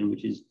care have been,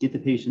 which is get the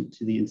patient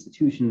to the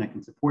institution that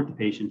can support the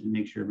patient and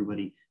make sure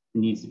everybody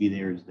who needs to be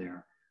there is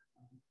there.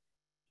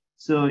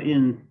 So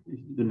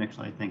the next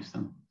slide, thanks,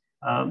 Tim.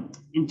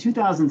 In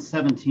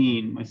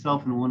 2017,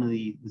 myself and one of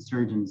the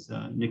surgeons,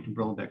 Nick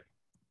Dobrovic,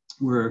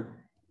 were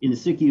in the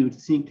CIDUE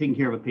taking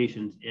care of a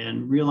patient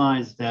and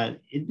realized that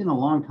it'd been a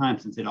long time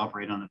since they'd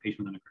operated on a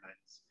patient with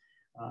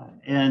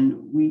endocarditis.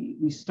 And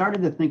we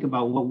started to think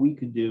about what we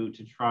could do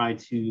to try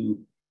to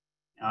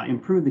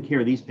improve the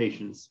care of these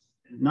patients,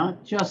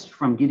 not just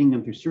from getting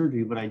them through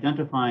surgery, but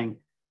identifying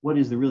what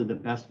is really the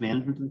best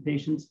management of the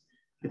patients.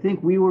 I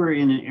think we were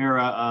in an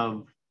era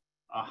of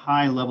a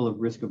high level of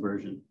risk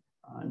aversion.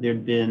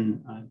 There'd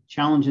been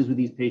challenges with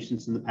these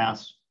patients in the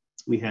past.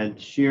 We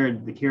had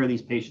shared the care of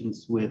these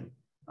patients with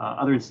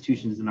other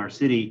institutions in our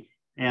city.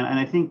 And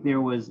I think there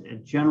was a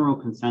general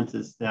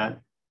consensus that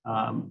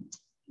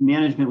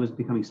management was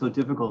becoming so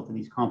difficult for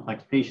these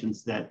complex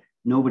patients that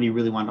nobody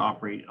really wanted to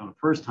operate on the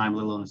first time,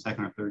 let alone a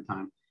second or third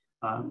time.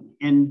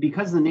 And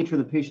because of the nature of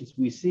the patients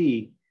we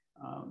see,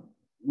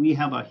 we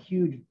have a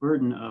huge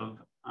burden of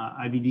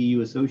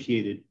IBDU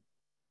associated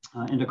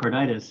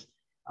endocarditis.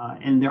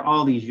 And there are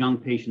all these young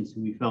patients who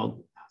we felt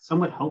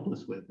somewhat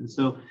helpless with. And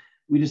so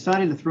we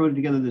decided to throw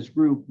together this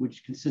group,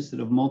 which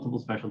consisted of multiple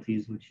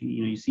specialties, which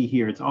you see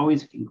here. It's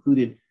always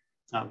included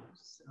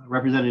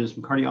representatives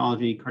from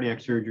cardiology,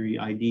 cardiac surgery,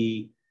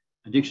 ID,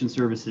 addiction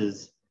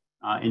services,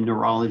 and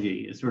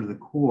neurology as sort of the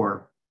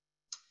core.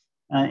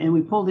 And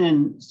we pulled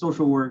in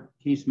social work,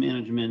 case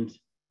management,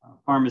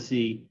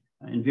 pharmacy,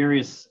 and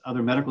various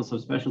other medical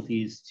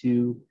subspecialties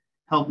to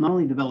help not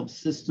only develop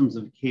systems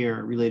of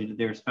care related to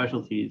their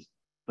specialties,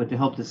 but to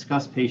help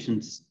discuss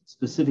patients'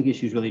 specific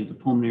issues related to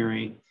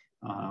pulmonary,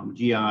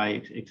 GI,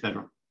 et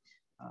cetera.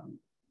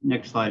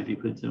 Next slide, if you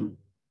could, Tim.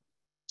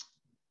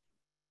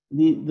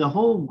 The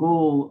whole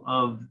goal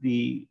of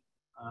the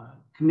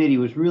committee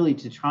was really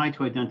to try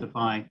to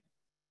identify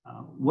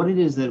what it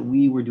is that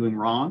we were doing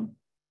wrong,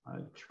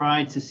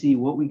 try to see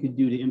what we could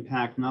do to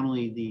impact not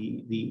only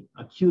the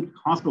acute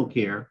hospital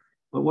care,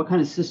 but what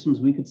kind of systems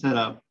we could set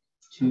up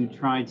to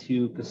try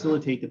to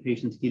facilitate the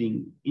patients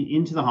getting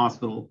into the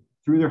hospital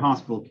through their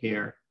hospital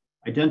care,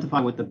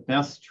 identify what the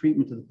best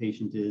treatment of the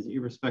patient is,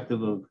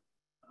 irrespective of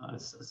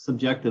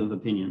subjective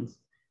opinions,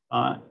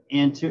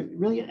 and to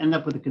really end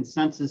up with a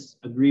consensus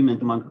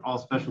agreement among all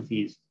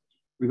specialties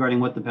regarding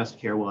what the best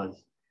care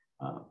was.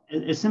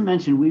 As Sim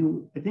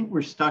mentioned, I think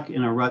we're stuck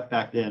in a rut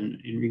back then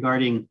in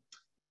regarding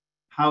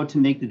how to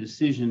make the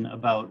decision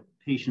about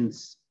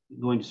patients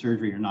going to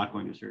surgery or not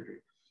going to surgery.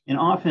 And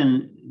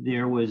often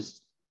there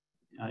was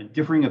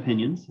differing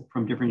opinions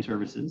from differing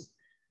services.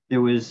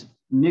 There was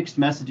mixed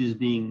messages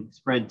being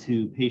spread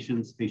to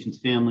patients'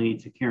 family,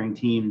 to caring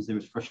teams. There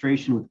was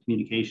frustration with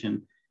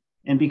communication.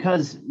 And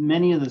because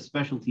many of the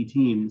specialty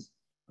teams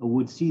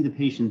would see the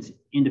patients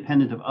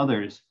independent of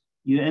others,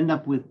 you end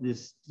up with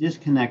this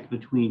disconnect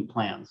between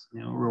plans,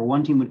 where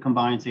one team would come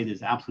by and say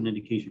there's absolute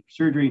indication for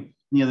surgery,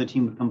 and the other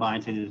team would come by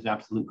and say there's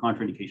absolute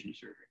contraindication of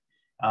surgery.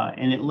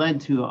 And it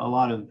led to a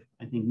lot of,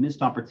 I think,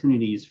 missed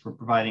opportunities for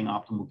providing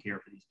optimal care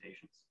for these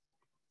patients.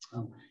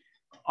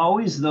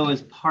 Always, though,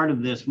 as part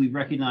of this, we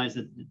recognize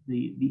that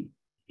the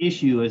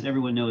issue, as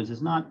everyone knows,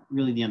 is not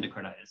really the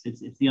endocarditis.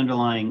 It's the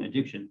underlying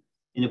addiction.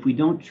 And if we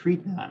don't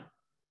treat that,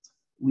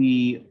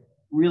 we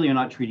really are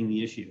not treating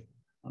the issue.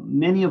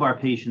 Many of our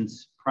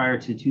patients prior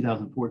to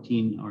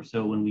 2014 or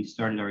so, when we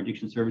started our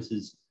addiction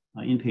services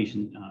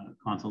inpatient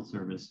consult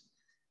service,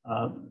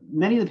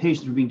 many of the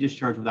patients were being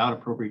discharged without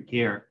appropriate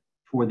care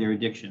for their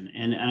addiction.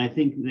 And I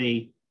think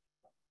they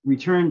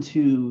returned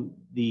to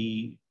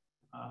the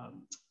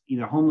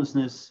either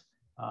homelessness,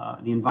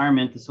 the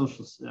environment, the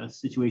social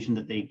situation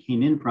that they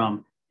came in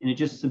from, and it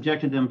just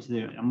subjected them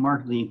to a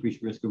markedly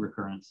increased risk of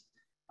recurrence.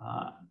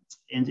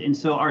 And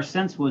so our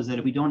sense was that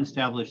if we don't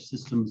establish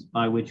systems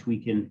by which we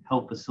can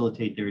help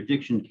facilitate their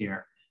addiction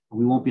care,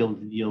 we won't be able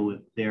to deal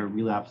with their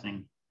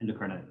relapsing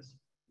endocarditis.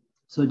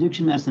 So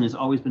addiction medicine has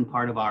always been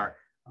part of our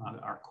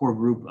core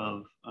group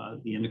of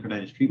the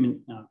endocarditis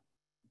treatment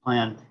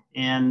plan,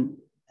 and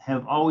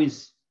have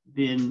always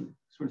been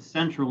sort of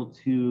central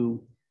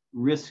to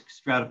risk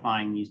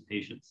stratifying these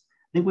patients.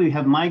 I think we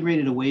have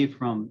migrated away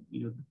from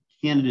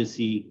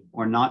candidacy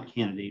or not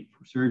candidate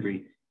for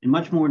surgery, and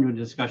much more into a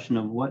discussion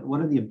of what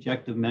are the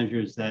objective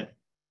measures that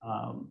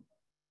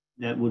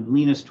that would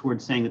lean us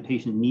towards saying the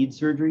patient needs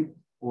surgery,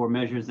 or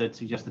measures that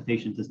suggest the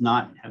patient does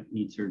not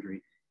need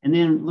surgery. And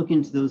then look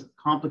into those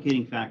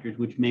complicating factors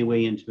which may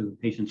weigh into the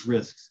patient's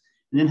risks,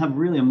 and then have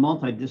really a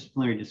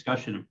multidisciplinary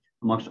discussion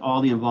amongst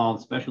all the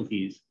involved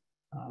specialties,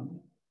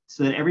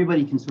 so that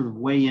everybody can sort of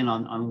weigh in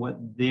on what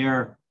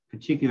their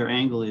particular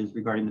angle is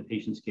regarding the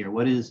patient's care.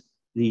 What is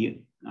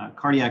the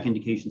cardiac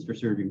indications for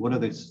surgery? What are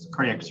the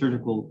cardiac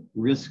surgical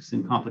risks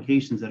and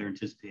complications that are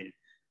anticipated?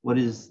 What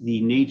is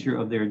the nature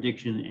of their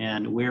addiction,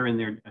 and where in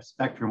their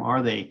spectrum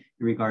are they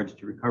in regards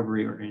to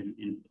recovery or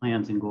in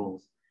plans and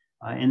goals?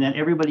 And that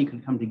everybody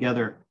could come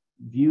together,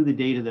 view the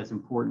data that's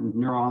important.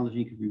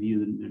 Neurology could review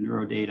the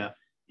neuro data,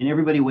 and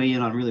everybody weigh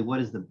in on really what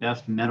is the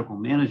best medical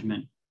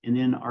management. And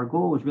then our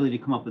goal was really to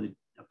come up with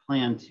a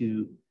plan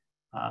to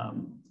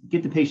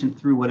get the patient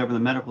through whatever the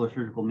medical or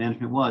surgical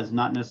management was,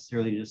 not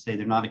necessarily to just say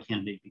they're not a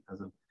candidate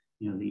because of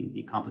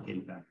the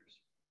complicating factors.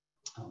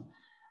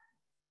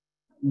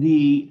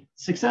 The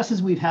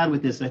successes we've had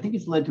with this, I think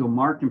it's led to a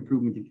marked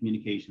improvement in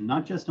communication,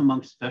 not just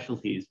amongst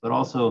specialties, but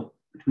also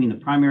between the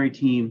primary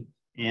team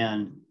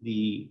and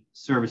the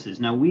services.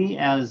 Now, we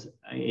as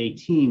a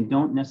team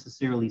don't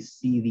necessarily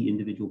see the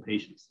individual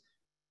patients.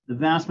 The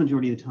vast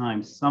majority of the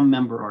time, some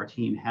member of our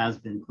team has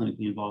been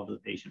clinically involved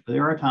with the patient, but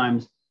there are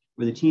times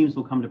where the teams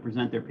will come to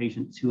present their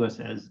patient to us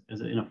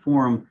in a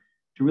forum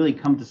to really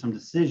come to some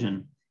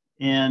decision.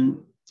 And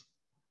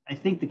I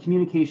think the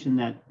communication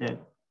that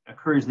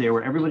occurs there,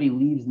 where everybody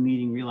leaves the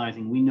meeting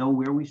realizing we know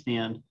where we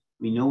stand,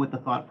 we know what the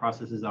thought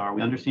processes are,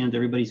 we understand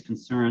everybody's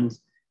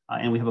concerns,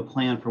 and we have a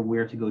plan for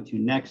where to go to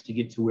next to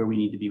get to where we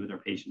need to be with our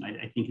patient.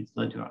 I think it's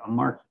led to a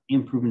marked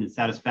improvement in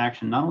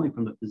satisfaction, not only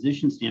from the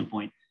physician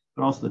standpoint,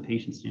 but also the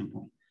patient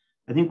standpoint.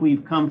 I think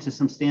we've come to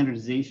some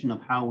standardization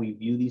of how we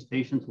view these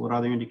patients, what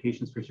are their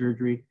indications for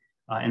surgery,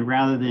 and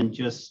rather than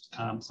just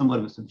somewhat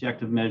of a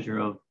subjective measure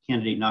of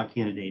candidate, not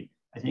candidate,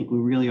 I think we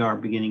really are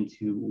beginning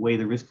to weigh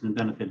the risks and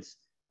benefits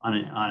on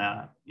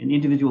an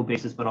individual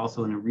basis, but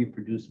also in a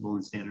reproducible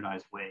and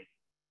standardized way.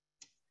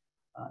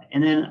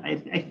 And then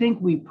I think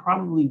we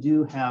probably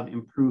do have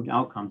improved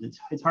outcomes.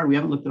 It's hard, we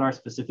haven't looked at our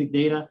specific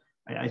data.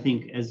 I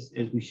think as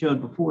we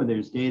showed before,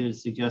 there's data to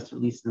suggest, at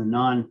least in the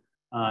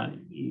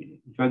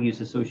non-drug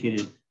use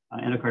associated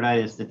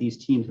endocarditis, that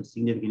these teams have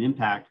significant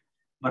impact.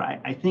 But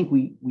I think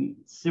we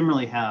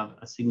similarly have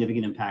a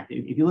significant impact.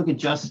 If you look at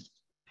just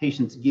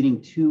patients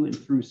getting to and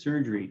through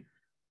surgery,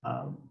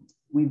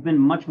 we've been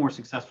much more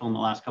successful in the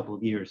last couple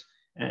of years.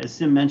 As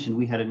Sim mentioned,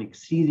 we had an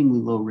exceedingly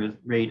low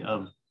rate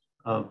of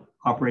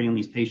operating on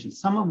these patients,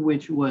 some of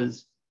which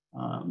was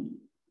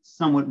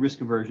somewhat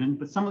risk aversion,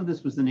 but some of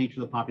this was the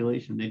nature of the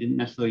population. They didn't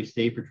necessarily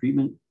stay for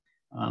treatment.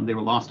 They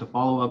were lost to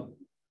follow-up.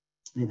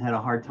 They've had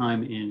a hard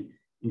time in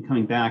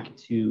coming back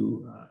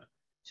to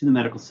the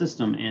medical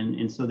system,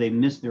 and so they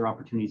missed their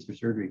opportunities for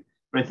surgery.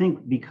 But I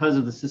think because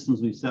of the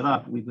systems we've set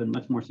up, we've been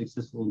much more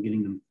successful in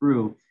getting them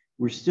through.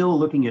 We're still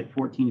looking at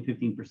 14 to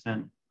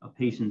 15% of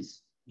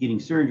patients getting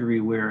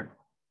surgery, where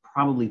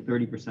probably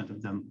 30%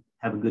 of them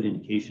have a good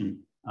indication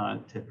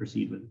to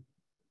proceed with.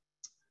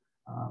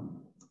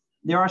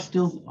 There are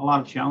still a lot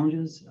of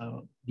challenges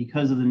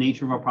because of the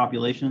nature of our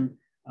population.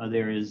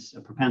 There is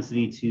a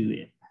propensity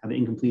to have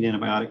incomplete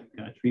antibiotic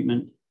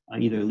treatment,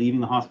 either leaving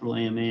the hospital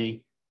AMA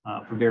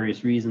for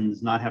various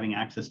reasons, not having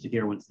access to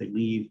care once they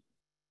leave,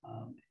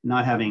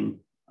 not having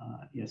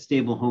a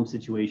stable home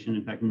situation.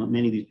 In fact,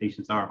 many of these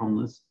patients are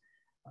homeless.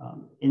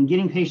 And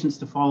getting patients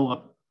to follow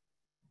up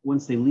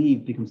once they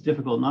leave becomes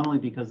difficult, not only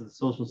because of the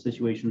social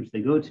situation which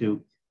they go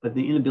to, but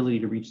the inability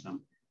to reach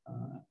them.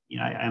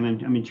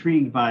 I'm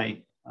intrigued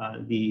by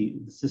the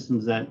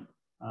systems that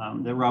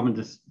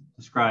Robin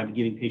described,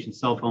 giving patients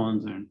cell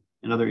phones and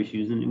other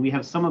issues. And we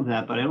have some of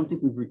that, but I don't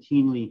think we've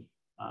routinely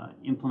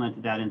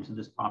implemented that into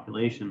this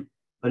population.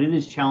 But it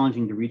is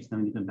challenging to reach them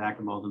and get them back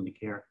involved in the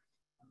care.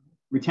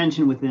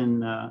 Retention within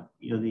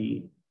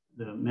the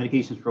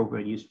medications for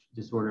opioid use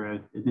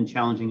disorder has been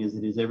challenging as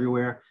it is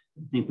everywhere.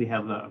 I think we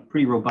have a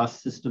pretty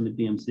robust system at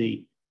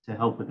BMC to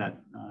help with that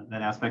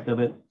aspect of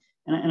it.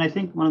 And I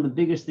think one of the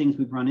biggest things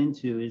we've run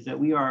into is that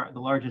we are the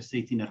largest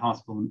safety net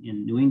hospital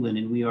in New England,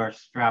 and we are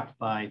strapped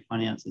by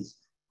finances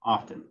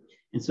often.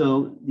 And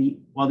so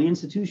while the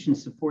institution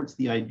supports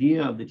the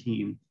idea of the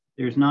team,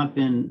 there's not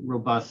been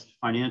robust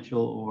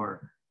financial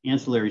or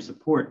ancillary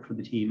support for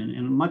the team.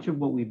 And much of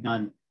what we've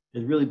done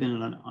has really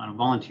been on a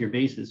volunteer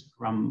basis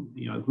from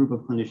a group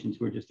of clinicians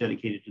who are just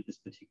dedicated to this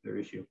particular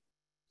issue.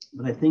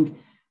 But I think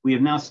we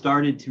have now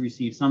started to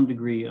receive some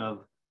degree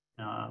of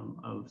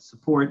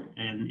support,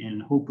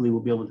 and hopefully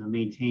we'll be able to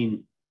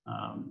maintain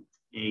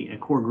a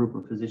core group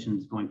of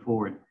physicians going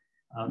forward.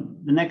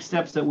 The next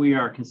steps that we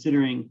are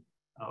considering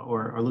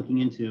or are looking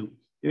into,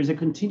 there's a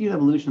continued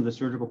evolution of the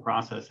surgical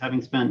process.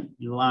 Having spent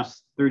the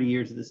last 30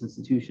 years at this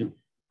institution,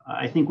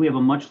 I think we have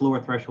a much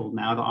lower threshold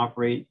now to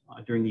operate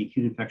during the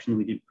acute infection than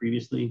we did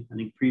previously. I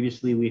think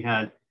previously we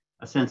had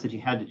a sense that you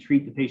had to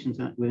treat the patients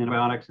with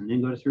antibiotics and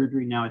then go to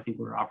surgery. Now I think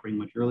we're operating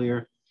much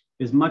earlier.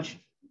 There's much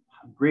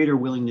greater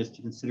willingness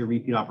to consider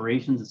repeat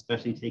operations,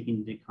 especially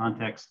taking into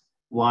context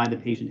why the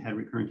patient had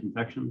recurrent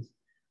infections.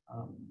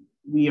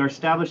 We are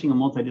establishing a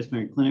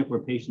multidisciplinary clinic where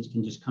patients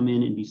can just come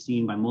in and be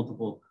seen by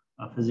multiple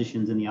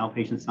physicians in the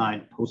outpatient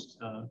side post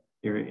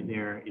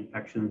their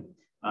infection,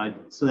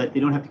 so that they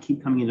don't have to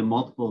keep coming into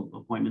multiple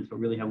appointments, but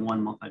really have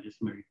one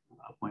multidisciplinary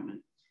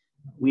appointment.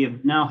 We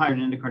have now hired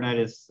an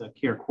endocarditis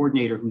care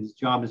coordinator whose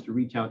job is to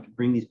reach out to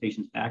bring these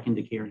patients back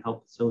into care and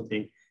help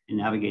facilitate and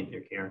navigate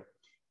their care.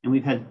 And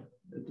we've had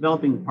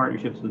developing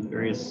partnerships with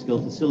various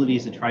skilled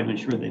facilities to try to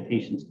ensure that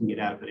patients can get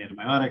adequate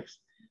antibiotics.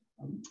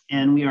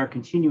 And we are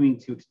continuing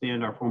to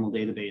expand our formal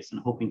database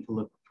and hoping to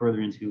look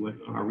further into what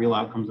our real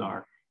outcomes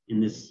are in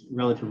this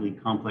relatively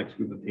complex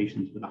group of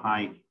patients with a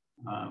high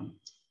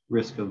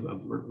risk of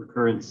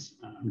recurrent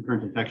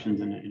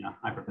infections and a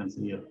high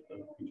propensity of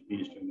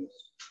intravenous drug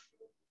use.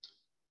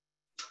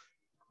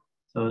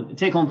 So the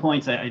take-home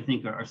points I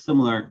think are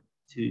similar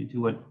to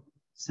what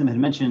Sim had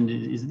mentioned,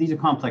 is these are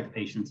complex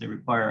patients. They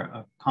require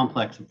a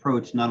complex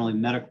approach, not only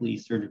medically,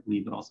 surgically,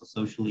 but also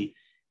socially.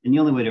 And the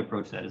only way to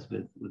approach that is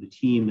with a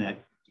team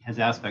that has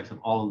aspects of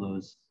all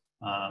of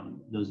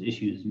those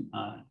issues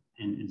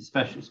and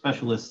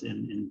specialists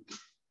in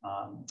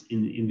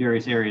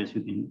various areas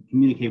who can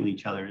communicate with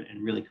each other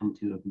and really come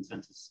to a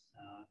consensus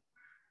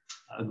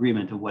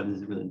agreement of what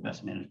is really the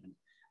best management.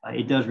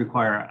 It does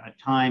require a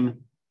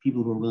time,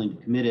 people who are willing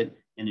to commit it,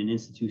 and an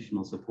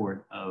institutional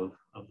support of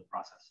the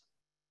process.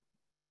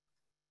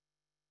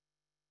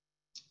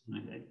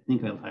 I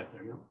think I'll type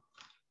there.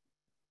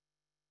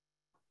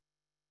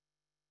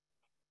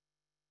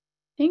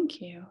 Thank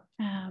you.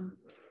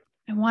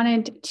 I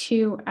wanted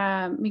to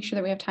make sure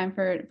that we have time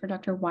for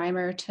Dr.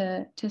 Weimer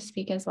to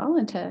speak as well,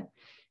 and to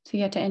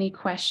get to any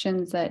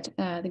questions that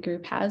the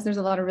group has. There's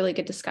a lot of really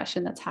good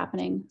discussion that's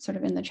happening sort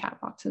of in the chat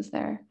boxes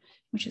there,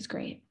 which is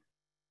great.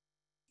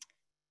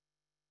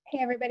 Hey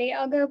everybody,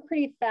 I'll go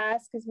pretty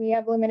fast because we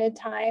have limited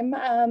time.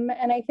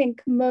 And I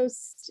think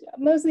most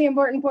of the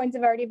important points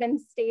have already been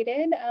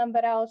stated,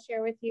 but I'll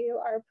share with you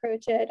our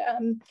approach at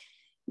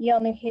Yale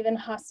New Haven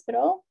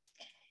Hospital.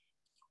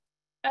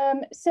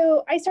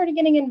 So I started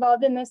getting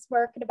involved in this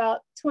work at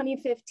about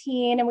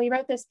 2015, and we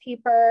wrote this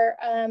paper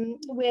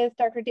with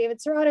Dr. David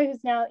Serrato,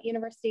 who's now at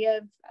University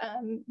of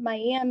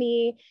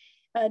Miami,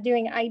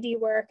 doing ID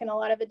work and a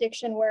lot of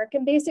addiction work,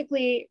 and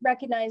basically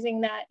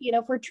recognizing that,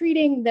 if we're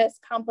treating this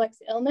complex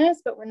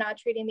illness, but we're not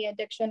treating the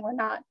addiction, we're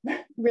not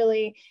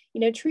really,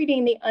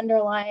 treating the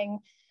underlying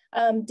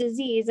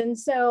disease. And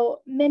so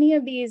many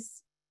of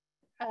these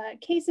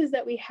cases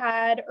that we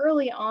had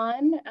early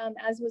on,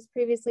 as was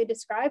previously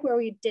described, where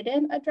we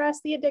didn't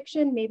address the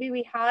addiction, maybe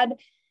we had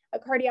a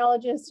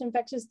cardiologist,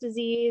 infectious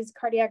disease,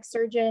 cardiac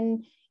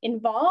surgeon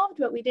involved,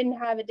 but we didn't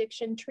have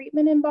addiction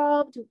treatment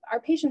involved. Our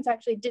patients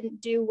actually didn't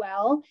do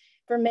well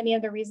for many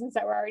of the reasons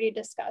that were already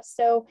discussed.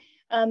 So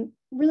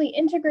really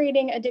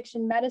integrating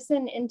addiction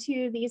medicine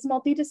into these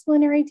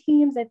multidisciplinary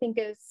teams, I think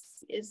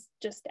is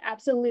just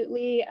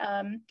absolutely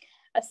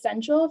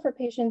essential for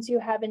patients who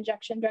have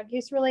injection drug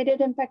use related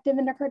infective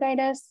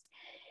endocarditis.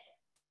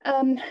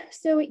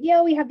 So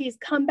yeah, we have these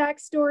comeback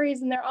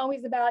stories, and they're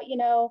always about,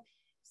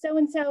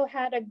 so-and-so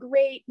had a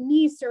great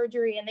knee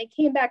surgery and they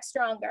came back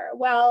stronger.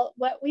 Well,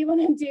 what we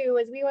want to do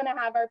is we want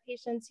to have our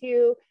patients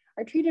who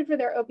are treated for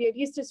their opioid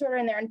use disorder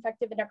and their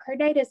infective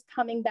endocarditis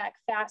coming back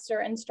faster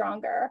and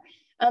stronger.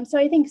 So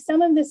I think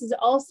some of this is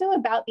also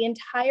about the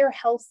entire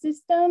health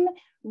system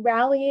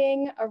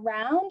rallying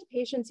around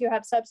patients who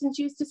have substance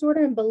use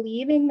disorder and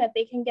believing that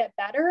they can get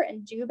better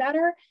and do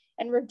better,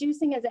 and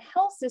reducing as a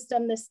health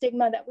system the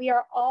stigma that we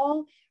are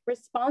all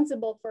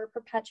responsible for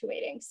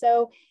perpetuating.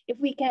 So if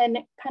we can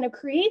kind of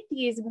create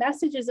these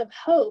messages of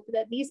hope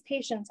that these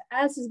patients,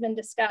 as has been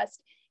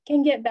discussed,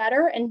 can get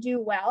better and do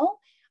well,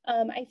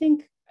 I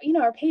think,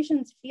 our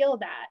patients feel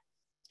that.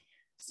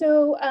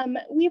 So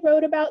we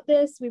wrote about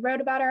this. We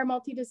wrote about our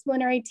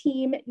multidisciplinary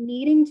team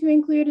needing to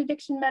include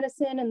addiction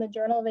medicine in the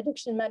Journal of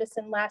Addiction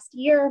Medicine last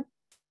year.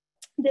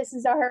 This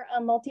is our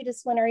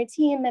multidisciplinary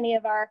team. Many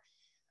of our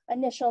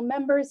initial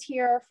members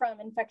here from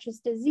infectious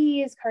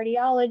disease,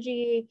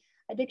 cardiology,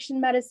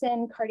 addiction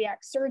medicine,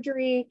 cardiac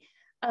surgery.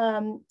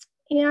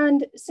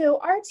 And so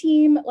our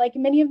team, like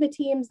many of the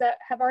teams that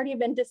have already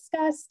been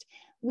discussed,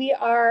 we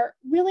are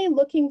really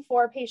looking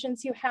for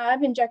patients who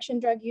have injection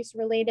drug use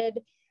related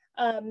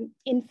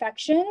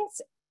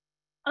infections.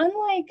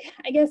 Unlike,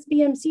 I guess,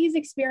 BMC's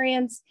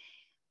experience,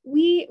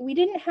 we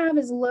didn't have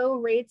as low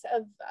rates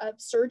of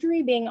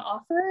surgery being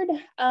offered,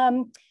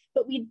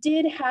 but we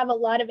did have a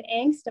lot of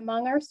angst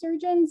among our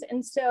surgeons.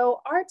 And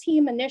so our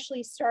team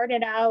initially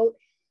started out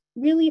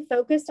really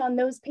focused on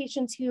those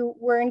patients who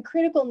were in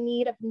critical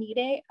need of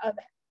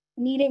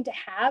needing to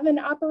have an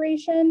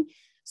operation.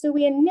 So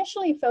we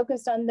initially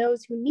focused on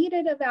those who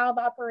needed a valve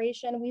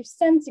operation. We've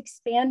since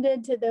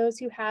expanded to those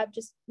who have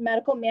just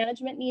medical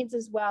management needs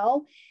as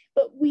well.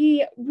 But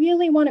we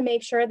really want to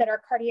make sure that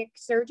our cardiac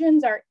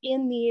surgeons are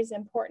in these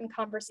important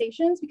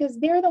conversations, because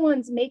they're the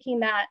ones making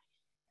that,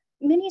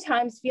 many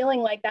times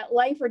feeling like that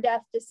life or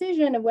death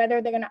decision of whether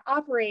they're going to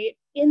operate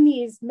in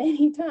these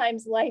many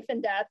times life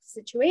and death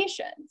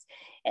situations.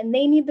 And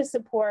they need the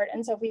support.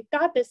 And so if we've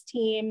got this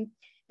team,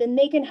 then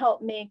they can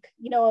help make,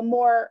 a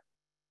more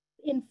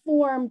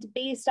informed,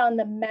 based on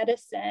the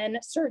medicine,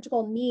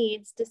 surgical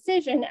needs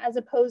decision, as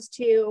opposed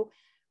to,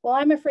 well,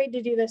 I'm afraid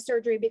to do this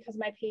surgery because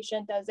my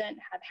patient doesn't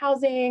have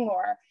housing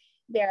or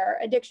their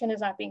addiction is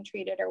not being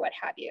treated or what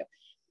have you.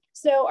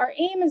 So our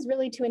aim is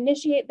really to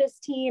initiate this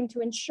team to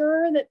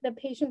ensure that the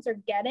patients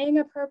are getting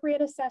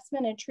appropriate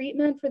assessment and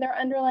treatment for their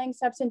underlying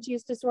substance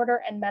use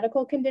disorder and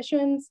medical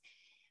conditions.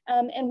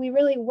 And we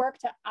really work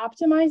to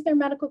optimize their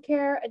medical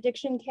care,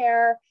 addiction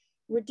care,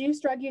 reduce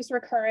drug use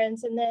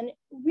recurrence, and then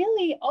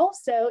really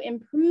also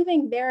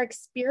improving their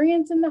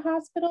experience in the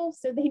hospital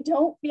so they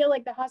don't feel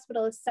like the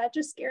hospital is such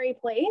a scary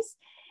place.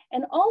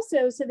 And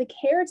also so the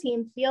care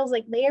team feels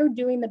like they are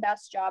doing the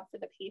best job for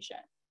the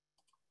patient.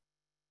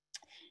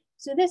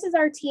 So this is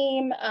our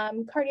team: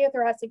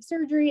 cardiothoracic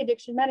surgery,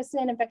 addiction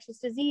medicine, infectious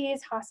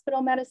disease,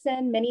 hospital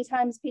medicine. Many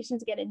times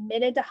patients get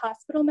admitted to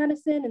hospital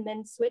medicine and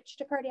then switch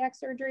to cardiac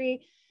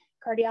surgery,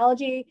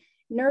 cardiology.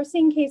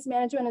 Nursing, case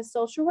management, and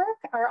social work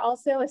are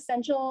also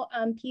essential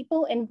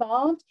people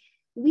involved.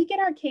 We get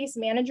our case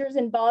managers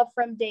involved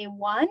from day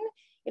one.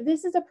 If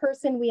this is a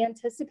person we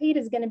anticipate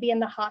is going to be in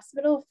the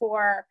hospital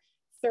for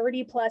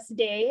 30 plus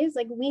days,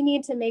 like, we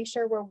need to make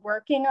sure we're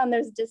working on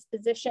those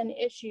disposition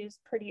issues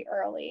pretty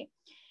early.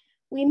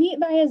 We meet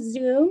via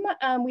Zoom.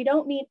 We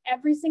don't meet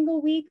every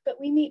single week,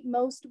 but we meet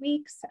most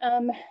weeks.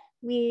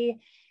 We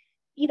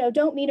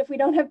don't meet if we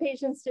don't have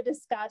patients to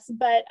discuss,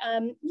 but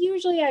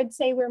usually I'd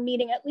say we're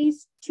meeting at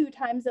least 2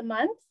 times a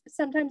month,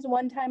 sometimes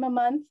 1 time a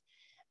month.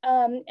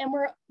 And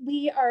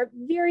we are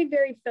very,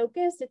 very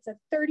focused. It's a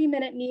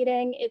 30-minute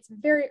meeting. It's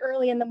very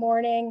early in the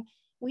morning.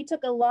 We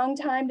took a long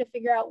time to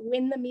figure out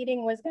when the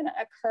meeting was going to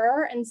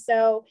occur. And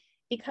so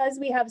because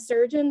we have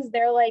surgeons,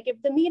 they're like,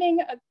 if the meeting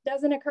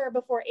doesn't occur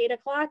before 8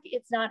 o'clock,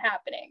 it's not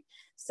happening.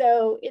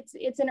 So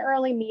it's an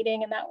early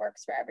meeting, and that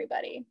works for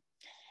everybody.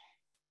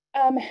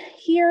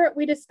 Here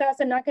we discuss,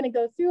 I'm not going to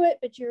go through it,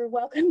 but you're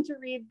welcome to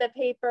read the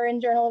paper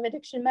in Journal of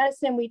Addiction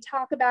Medicine. We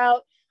talk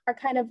about our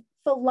kind of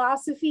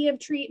philosophy of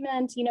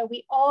treatment.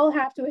 We all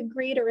have to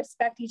agree to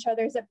respect each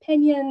other's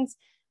opinions.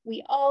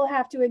 We all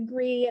have to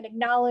agree and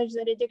acknowledge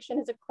that addiction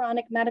is a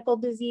chronic medical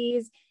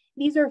disease.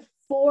 These are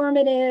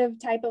formative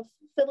type of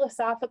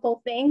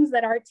philosophical things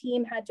that our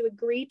team had to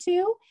agree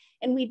to.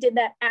 And we did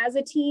that as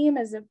a team,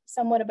 as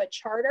somewhat of a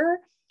charter.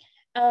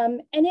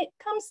 And it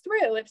comes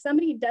through. If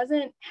somebody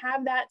doesn't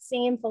have that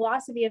same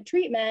philosophy of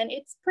treatment,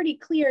 it's pretty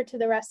clear to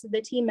the rest of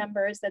the team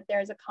members that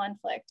there's a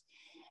conflict.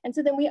 And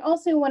so then we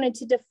also wanted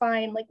to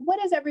define, like,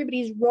 what is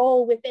everybody's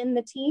role within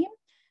the team?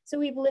 So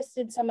we've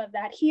listed some of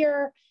that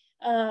here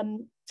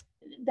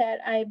that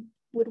I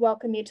would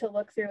welcome you to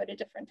look through at a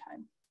different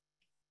time.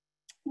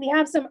 We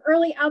have some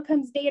early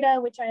outcomes data,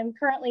 which I am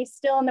currently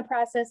still in the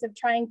process of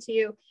trying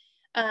to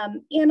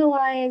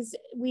analyze.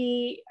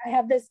 I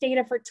have this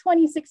data for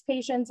 26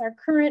 patients. Our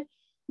current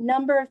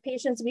number of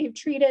patients we've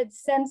treated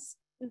since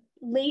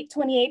late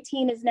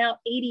 2018 is now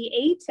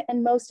 88,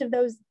 and most of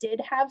those did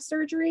have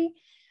surgery.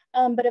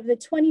 But of the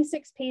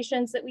 26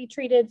 patients that we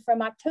treated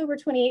from October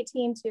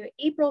 2018 to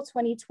April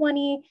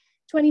 2020,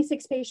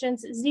 26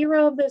 patients,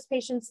 0 of those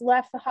patients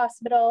left the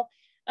hospital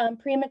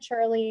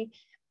prematurely.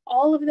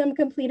 All of them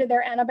completed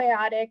their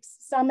antibiotics,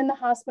 some in the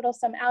hospital,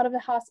 some out of the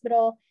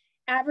hospital.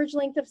 Average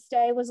length of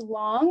stay was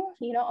long,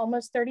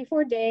 almost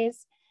 34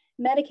 days.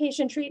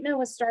 Medication treatment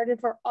was started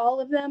for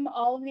all of them.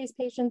 All of these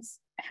patients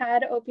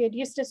had opioid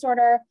use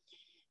disorder.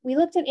 We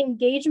looked at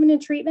engagement in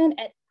treatment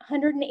at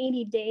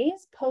 180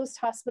 days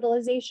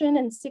post-hospitalization,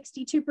 and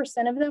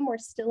 62% of them were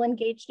still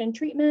engaged in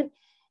treatment.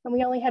 And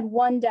we only had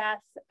 1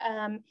 death,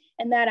 and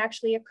that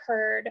actually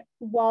occurred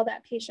while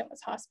that patient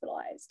was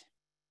hospitalized.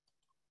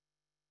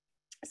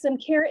 Some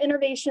care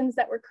innovations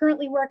that we're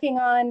currently working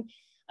on.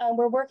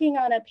 We're working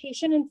on a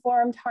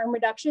patient-informed harm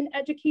reduction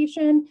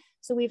education.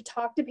 So we've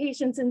talked to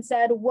patients and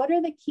said, what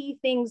are the key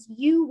things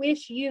you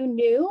wish you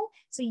knew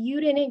so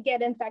you didn't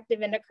get infective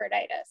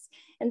endocarditis?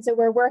 And so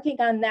we're working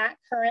on that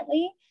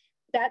currently.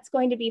 That's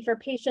going to be for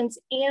patients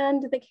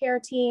and the care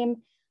team.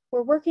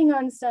 We're working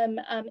on some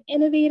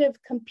innovative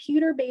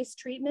computer-based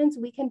treatments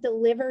we can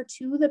deliver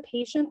to the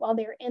patient while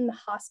they're in the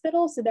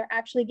hospital. So they're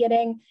actually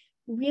getting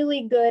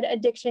really good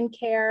addiction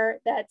care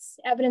that's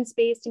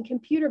evidence-based and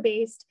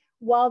computer-based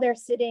while they're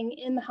sitting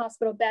in the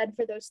hospital bed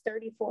for those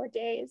 34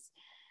 days.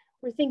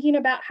 We're thinking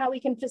about how we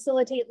can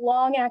facilitate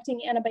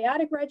long-acting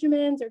antibiotic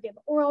regimens or give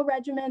oral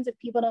regimens if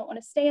people don't want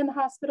to stay in the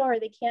hospital or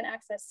they can't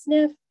access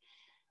SNF.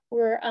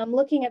 We're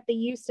looking at the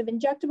use of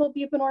injectable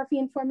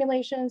buprenorphine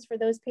formulations for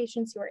those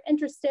patients who are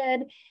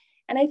interested.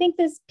 And I think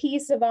this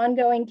piece of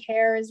ongoing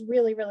care is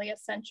really, really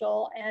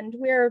essential. And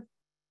we're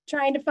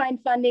trying to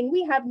find funding.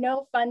 We have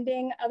no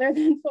funding other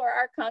than for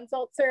our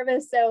consult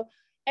service. So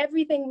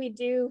everything we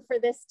do for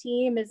this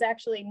team is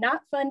actually not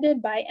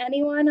funded by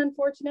anyone,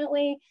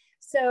 unfortunately.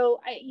 So,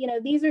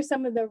 these are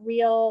some of the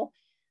real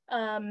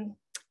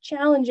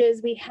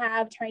challenges we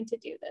have trying to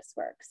do this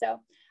work. So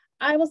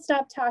I will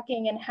stop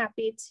talking and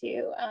happy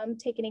to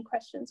take any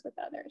questions with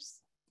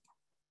others.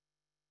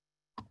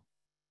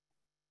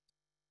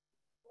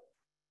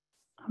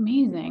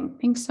 Amazing.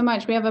 Thanks so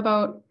much. We have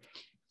about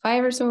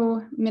 5 or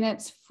so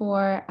minutes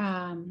for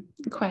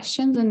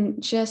questions,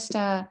 and just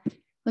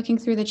looking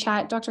through the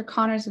chat, Dr.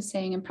 Connors was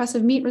saying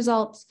impressive meet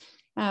results.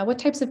 What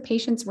types of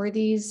patients were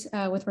these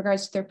with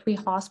regards to their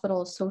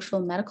pre-hospital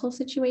social medical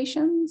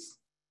situations?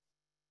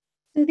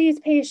 So these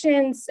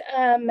patients,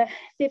 50%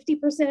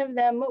 of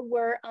them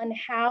were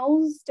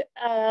unhoused.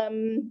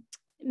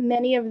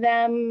 Many of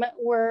them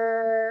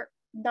were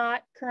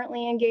not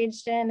currently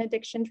engaged in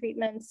addiction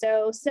treatment.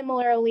 So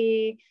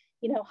similarly,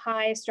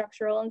 high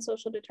structural and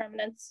social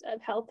determinants of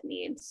health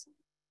needs.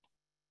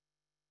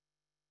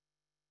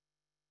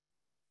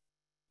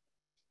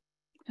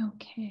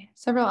 Okay,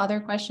 several other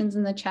questions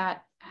in the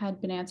chat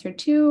had been answered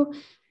too,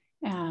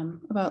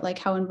 about like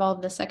how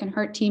involved the Second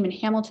Heart team in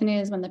Hamilton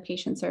is when the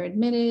patients are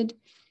admitted.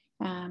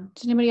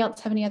 Does anybody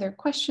else have any other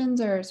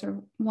questions or sort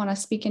of want to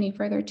speak any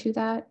further to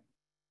that?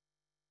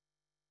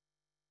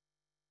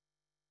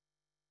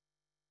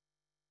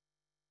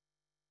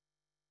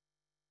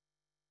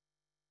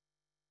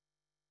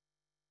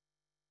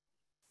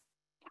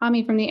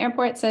 Tommy from the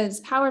airport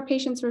says, how are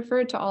patients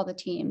referred to all the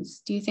teams?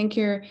 Do you think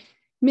you're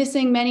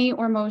missing many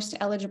or most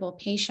eligible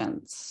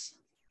patients?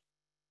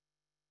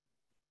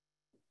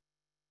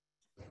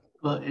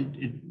 Well,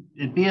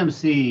 at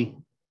BMC,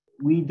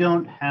 we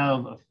don't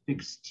have a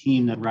fixed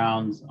team that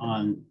rounds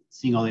on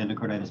seeing all the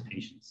endocarditis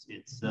patients.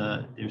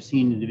 They're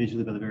seen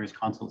individually by the various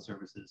consult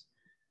services.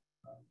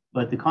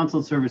 But the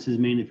consult services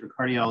mainly for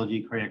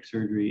cardiology, cardiac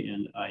surgery,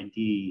 and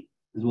ID,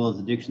 as well as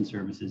addiction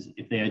services.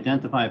 If they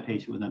identify a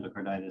patient with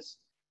endocarditis,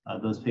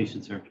 those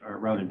patients are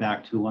routed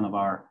back to one of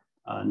our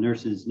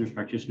nurse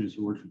practitioners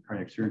who works with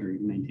cardiac surgery,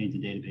 who maintains a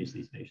database of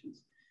these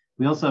patients.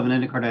 We also have an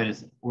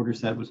endocarditis order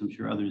set, which I'm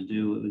sure others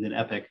do, within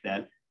Epic,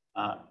 that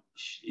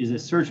is a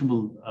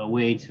searchable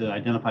way to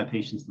identify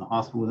patients in the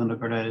hospital with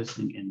endocarditis,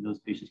 and those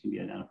patients can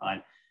be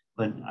identified.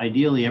 But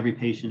ideally, every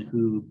patient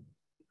who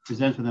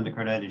presents with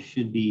endocarditis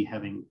should be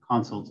having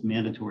consults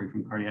mandatory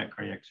from cardiac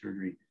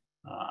surgery,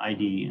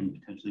 ID, and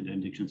potentially to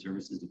addiction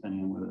services,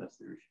 depending on whether that's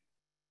their issue.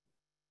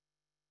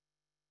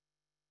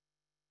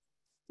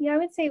 Yeah, I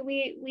would say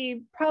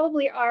we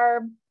probably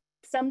are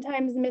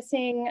sometimes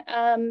missing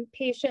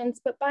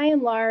patients, but by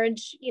and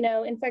large,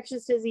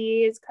 infectious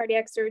disease,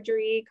 cardiac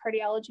surgery,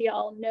 cardiology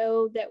all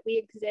know that we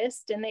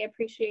exist and they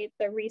appreciate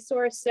the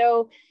resource.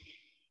 So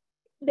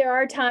there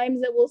are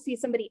times that we'll see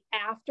somebody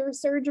after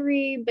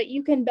surgery, but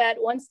you can bet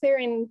once they're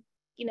in,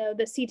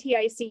 the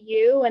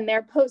CTICU and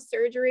they're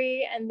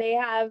post-surgery and they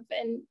have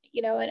an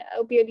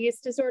opioid use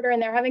disorder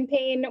and they're having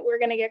pain, we're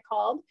going to get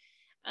called.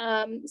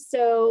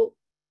 So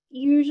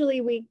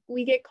usually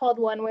we get called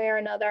one way or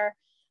another.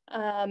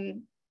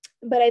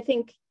 But I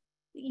think,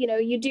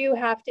 you do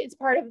have to, it's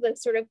part of the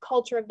sort of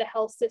culture of the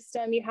health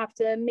system. You have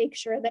to make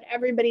sure that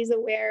everybody's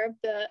aware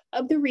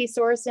of the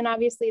resource. And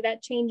obviously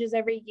that changes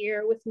every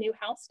year with new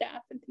house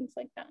staff and things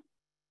like that.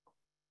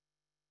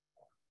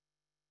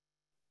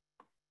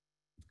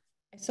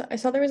 I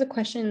saw there was a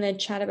question in the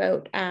chat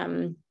about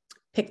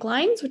PICC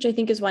lines, which I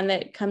think is one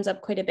that comes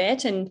up quite a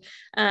bit. And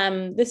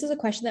this is a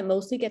question that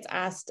mostly gets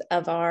asked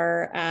of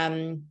our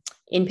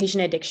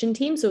inpatient addiction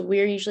team. So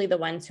we're usually the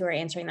ones who are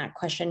answering that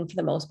question for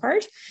the most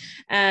part.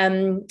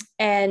 And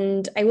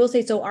I will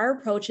say, so our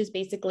approach is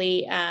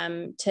basically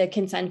to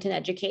consent and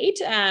educate,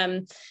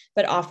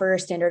 but offer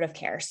standard of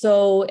care.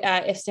 So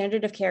if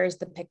standard of care is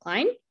the PICC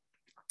line,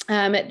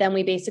 then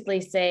we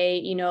basically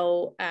say,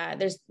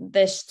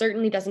 this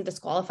certainly doesn't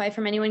disqualify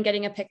from anyone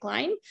getting a PICC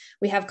line.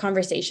 We have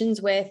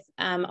conversations with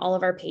all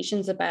of our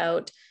patients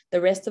about the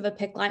risks of a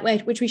PICC line,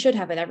 which we should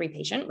have with every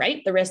patient,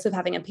 right? The risk of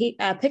having a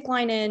PICC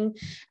line in,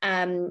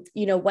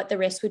 what the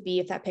risk would be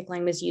if that PICC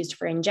line was used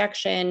for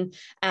injection,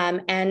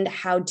 and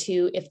how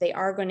to, if they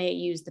are going to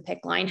use the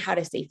PICC line, how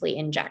to safely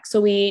inject.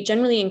 So we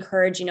generally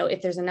encourage,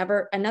 if there's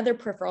another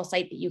peripheral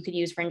site that you could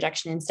use for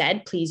injection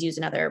instead, please use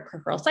another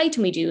peripheral site,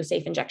 and we do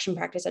safe injection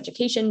practice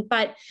education.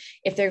 But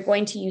if they're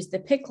going to use the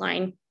PICC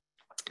line,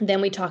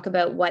 then we talk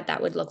about what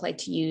that would look like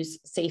to use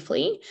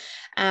safely.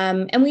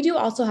 And we do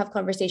also have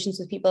conversations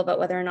with people about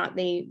whether or not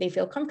they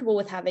feel comfortable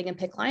with having a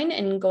PICC line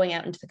and going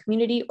out into the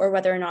community, or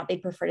whether or not they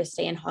prefer to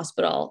stay in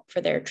hospital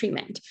for their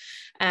treatment.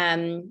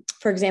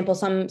 For example,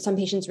 some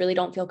patients really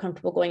don't feel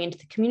comfortable going into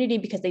the community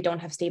because they don't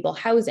have stable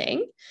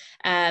housing.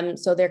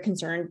 So they're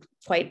concerned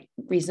quite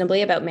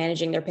reasonably about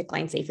managing their PICC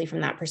line safely from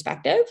that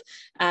perspective,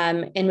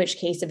 in which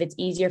case, if it's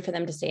easier for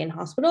them to stay in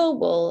hospital,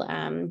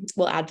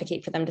 we'll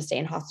advocate for them to stay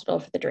in hospital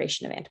for the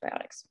duration of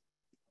antibiotics.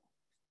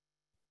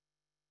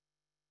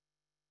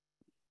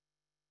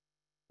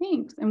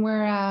 Thanks. And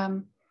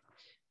we're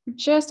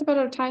just about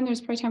out of time.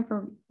 There's probably time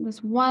for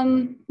this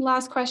one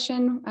last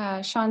question.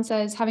 Sean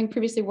says, having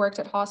previously worked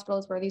at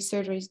hospitals where these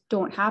surgeries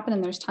don't happen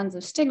and there's tons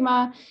of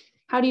stigma,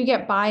 how do you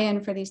get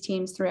buy-in for these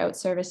teams throughout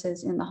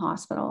services in the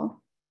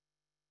hospital?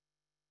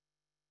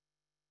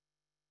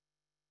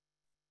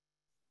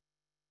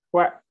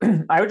 Well,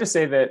 I would just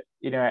say that,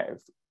 you know,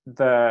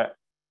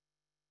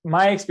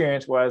 my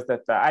experience was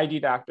that the ID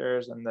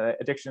doctors and the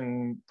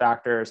addiction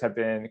doctors have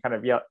been kind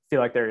of feel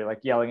like they're like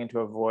yelling into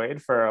a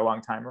void for a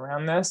long time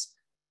around this.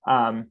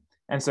 And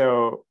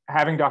so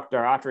having Dr.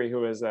 Awtry,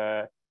 who is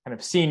a kind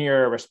of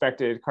senior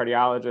respected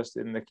cardiologist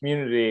in the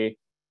community,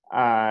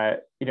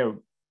 you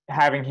know,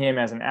 having him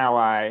as an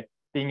ally,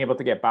 being able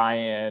to get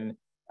buy-in,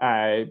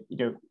 you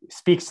know,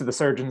 speaks to the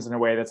surgeons in a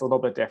way that's a little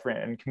bit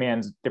different and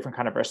commands different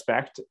kind of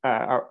respect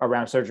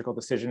around surgical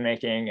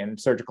decision-making and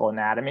surgical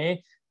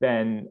anatomy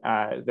than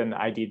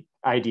ID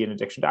and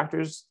addiction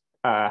doctors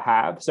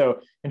have. So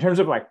in terms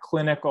of like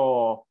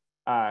clinical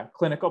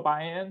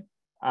buy-in,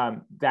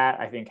 that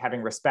I think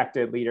having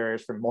respected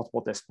leaders from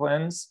multiple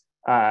disciplines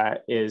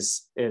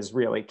is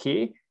really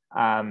key.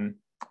 I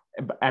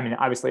mean,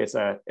 obviously it's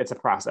a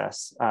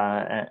process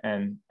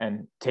and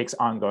takes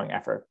ongoing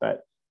effort,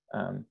 but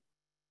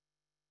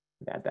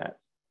add that.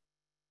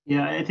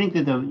 Yeah, I think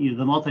that the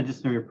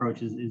multidisciplinary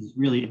approach is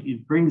really,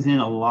 it brings in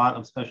a lot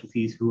of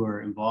specialties who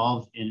are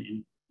involved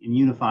in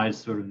unifies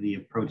sort of the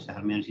approach to how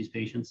to manage these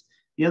patients.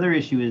 The other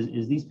issue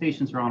is these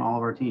patients are on all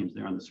of our teams.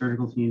 They're on the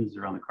surgical teams,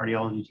 they're on the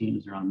cardiology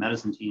teams, they're on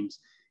medicine teams,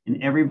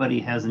 and everybody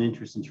has an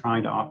interest in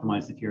trying to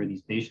optimize the care of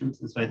these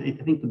patients. And so I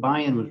think the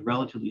buy-in was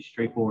relatively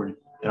straightforward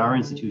at our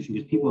institution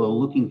because people are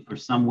looking for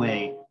some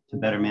way to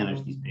better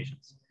manage these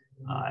patients.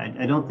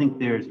 I don't think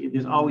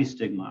there's always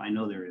stigma. I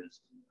know there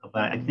is.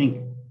 But I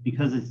think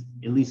because it's,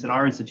 at least at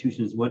our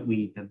institution, is what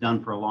we have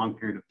done for a long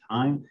period of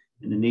time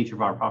and the nature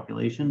of our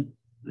population,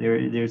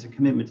 there's a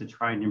commitment to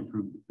try and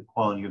improve the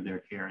quality of their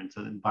care. And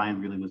so the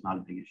buy-in really was not a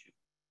big issue.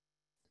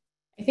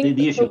 I think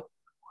the issue,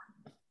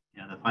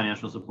 yeah, the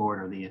financial support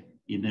or the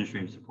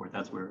administrative support,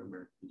 that's where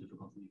the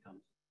difficulty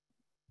comes.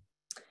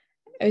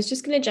 I was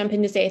just going to jump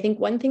in to say, I think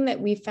one thing that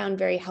we found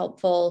very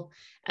helpful,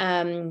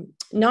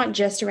 not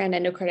just around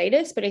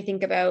endocarditis, but I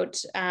think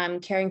about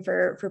caring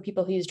for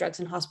people who use drugs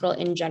in hospital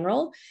in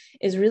general,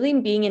 is really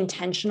being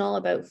intentional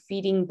about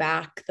feeding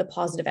back the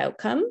positive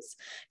outcomes.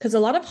 Because a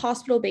lot of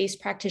hospital-based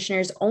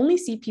practitioners only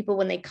see people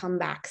when they come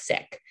back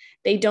sick.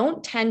 They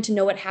don't tend to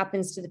know what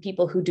happens to the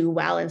people who do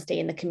well and stay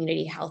in the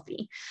community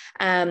healthy.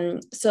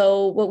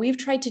 So what we've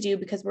tried to do,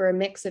 because we're a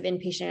mix of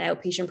inpatient and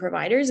outpatient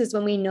providers, is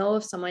when we know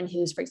of someone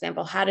who's, for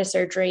example, had a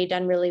surgery,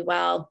 done really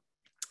well,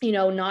 you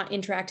know, not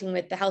interacting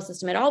with the health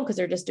system at all because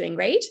they're just doing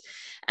great,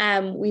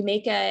 we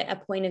make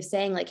a point of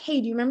saying like, hey,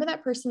 do you remember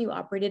that person you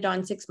operated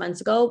on 6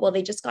 months ago? Well,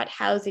 they just got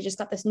housed. They just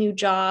got this new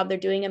job. They're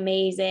doing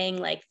amazing.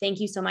 Like, thank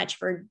you so much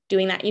for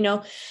doing that. You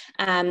know,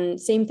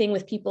 same thing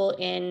with people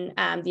in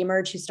the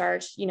Emerge who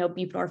start, you know,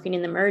 buprenorphine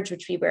in the Emerge,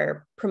 which we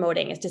were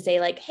promoting, is to say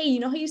like, hey, you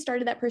know how you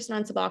started that person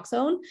on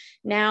Suboxone?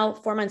 Now,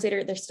 4 months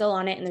later, they're still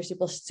on it and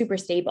they're super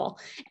stable.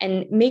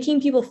 And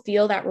making people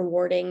feel that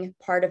rewarding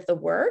part of the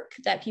work,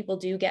 that people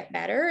do get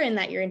better and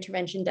that your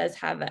intervention does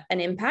have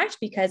an impact,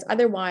 because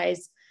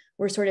otherwise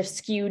we're sort of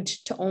skewed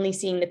to only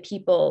seeing the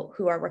people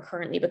who are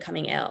recurrently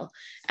becoming ill.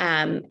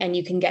 And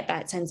you can get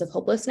that sense of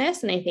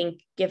hopelessness. And I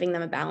think giving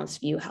them a balanced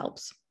view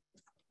helps.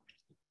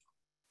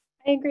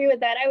 I agree with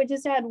that. I would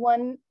just add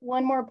one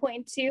more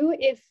point too.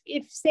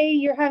 If say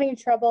you're having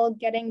trouble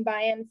getting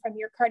buy-in from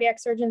your cardiac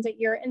surgeons at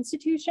your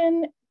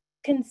institution,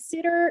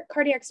 consider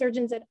cardiac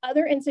surgeons at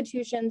other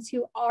institutions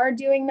who are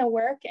doing the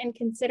work and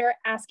consider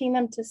asking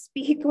them to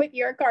speak with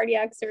your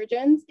cardiac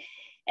surgeons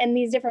and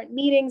these different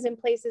meetings and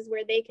places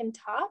where they can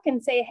talk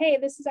and say, hey,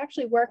 this is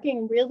actually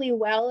working really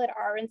well at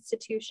our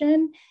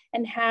institution,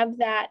 and have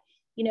that,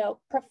 you know,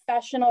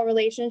 professional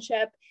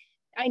relationship.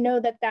 I know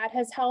that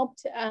has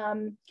helped.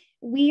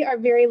 We are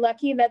very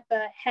lucky that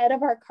the head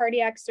of our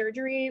cardiac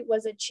surgery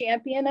was a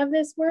champion of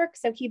this work.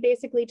 So he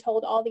basically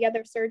told all the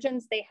other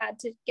surgeons they had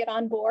to get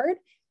on board,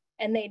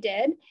 and they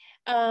did.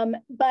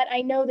 But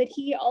I know that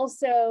he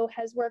also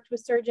has worked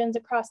with surgeons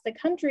across the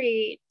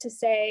country to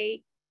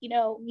say, you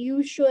know,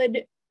 you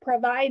should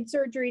provide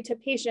surgery to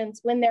patients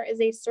when there is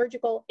a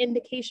surgical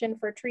indication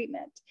for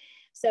treatment.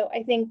 So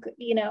I think,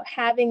 you know,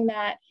 having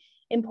that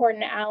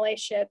important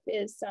allyship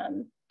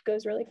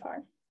goes really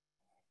far.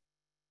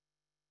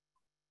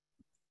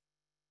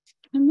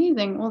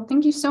 Amazing. Well,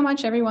 thank you so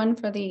much, everyone,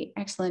 for the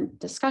excellent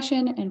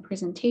discussion and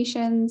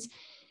presentations.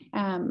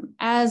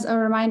 As a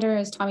reminder,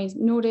 as Tommy's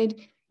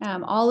noted,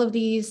 all of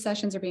these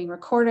sessions are being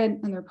recorded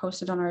and they're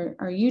posted on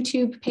our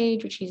YouTube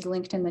page, which he's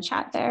linked in the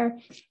chat there.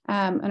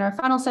 And our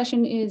final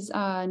session is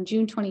on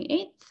June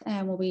 28th,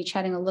 and we'll be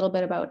chatting a little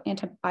bit about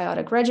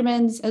antibiotic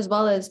regimens, as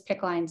well as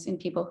PICC lines in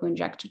people who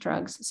inject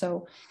drugs.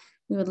 So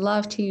we would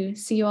love to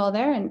see you all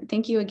there. And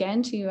thank you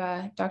again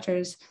to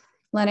Drs.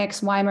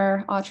 Lennox,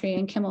 Weimer, Awtry,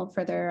 and Kimmel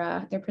for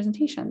their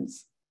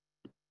presentations.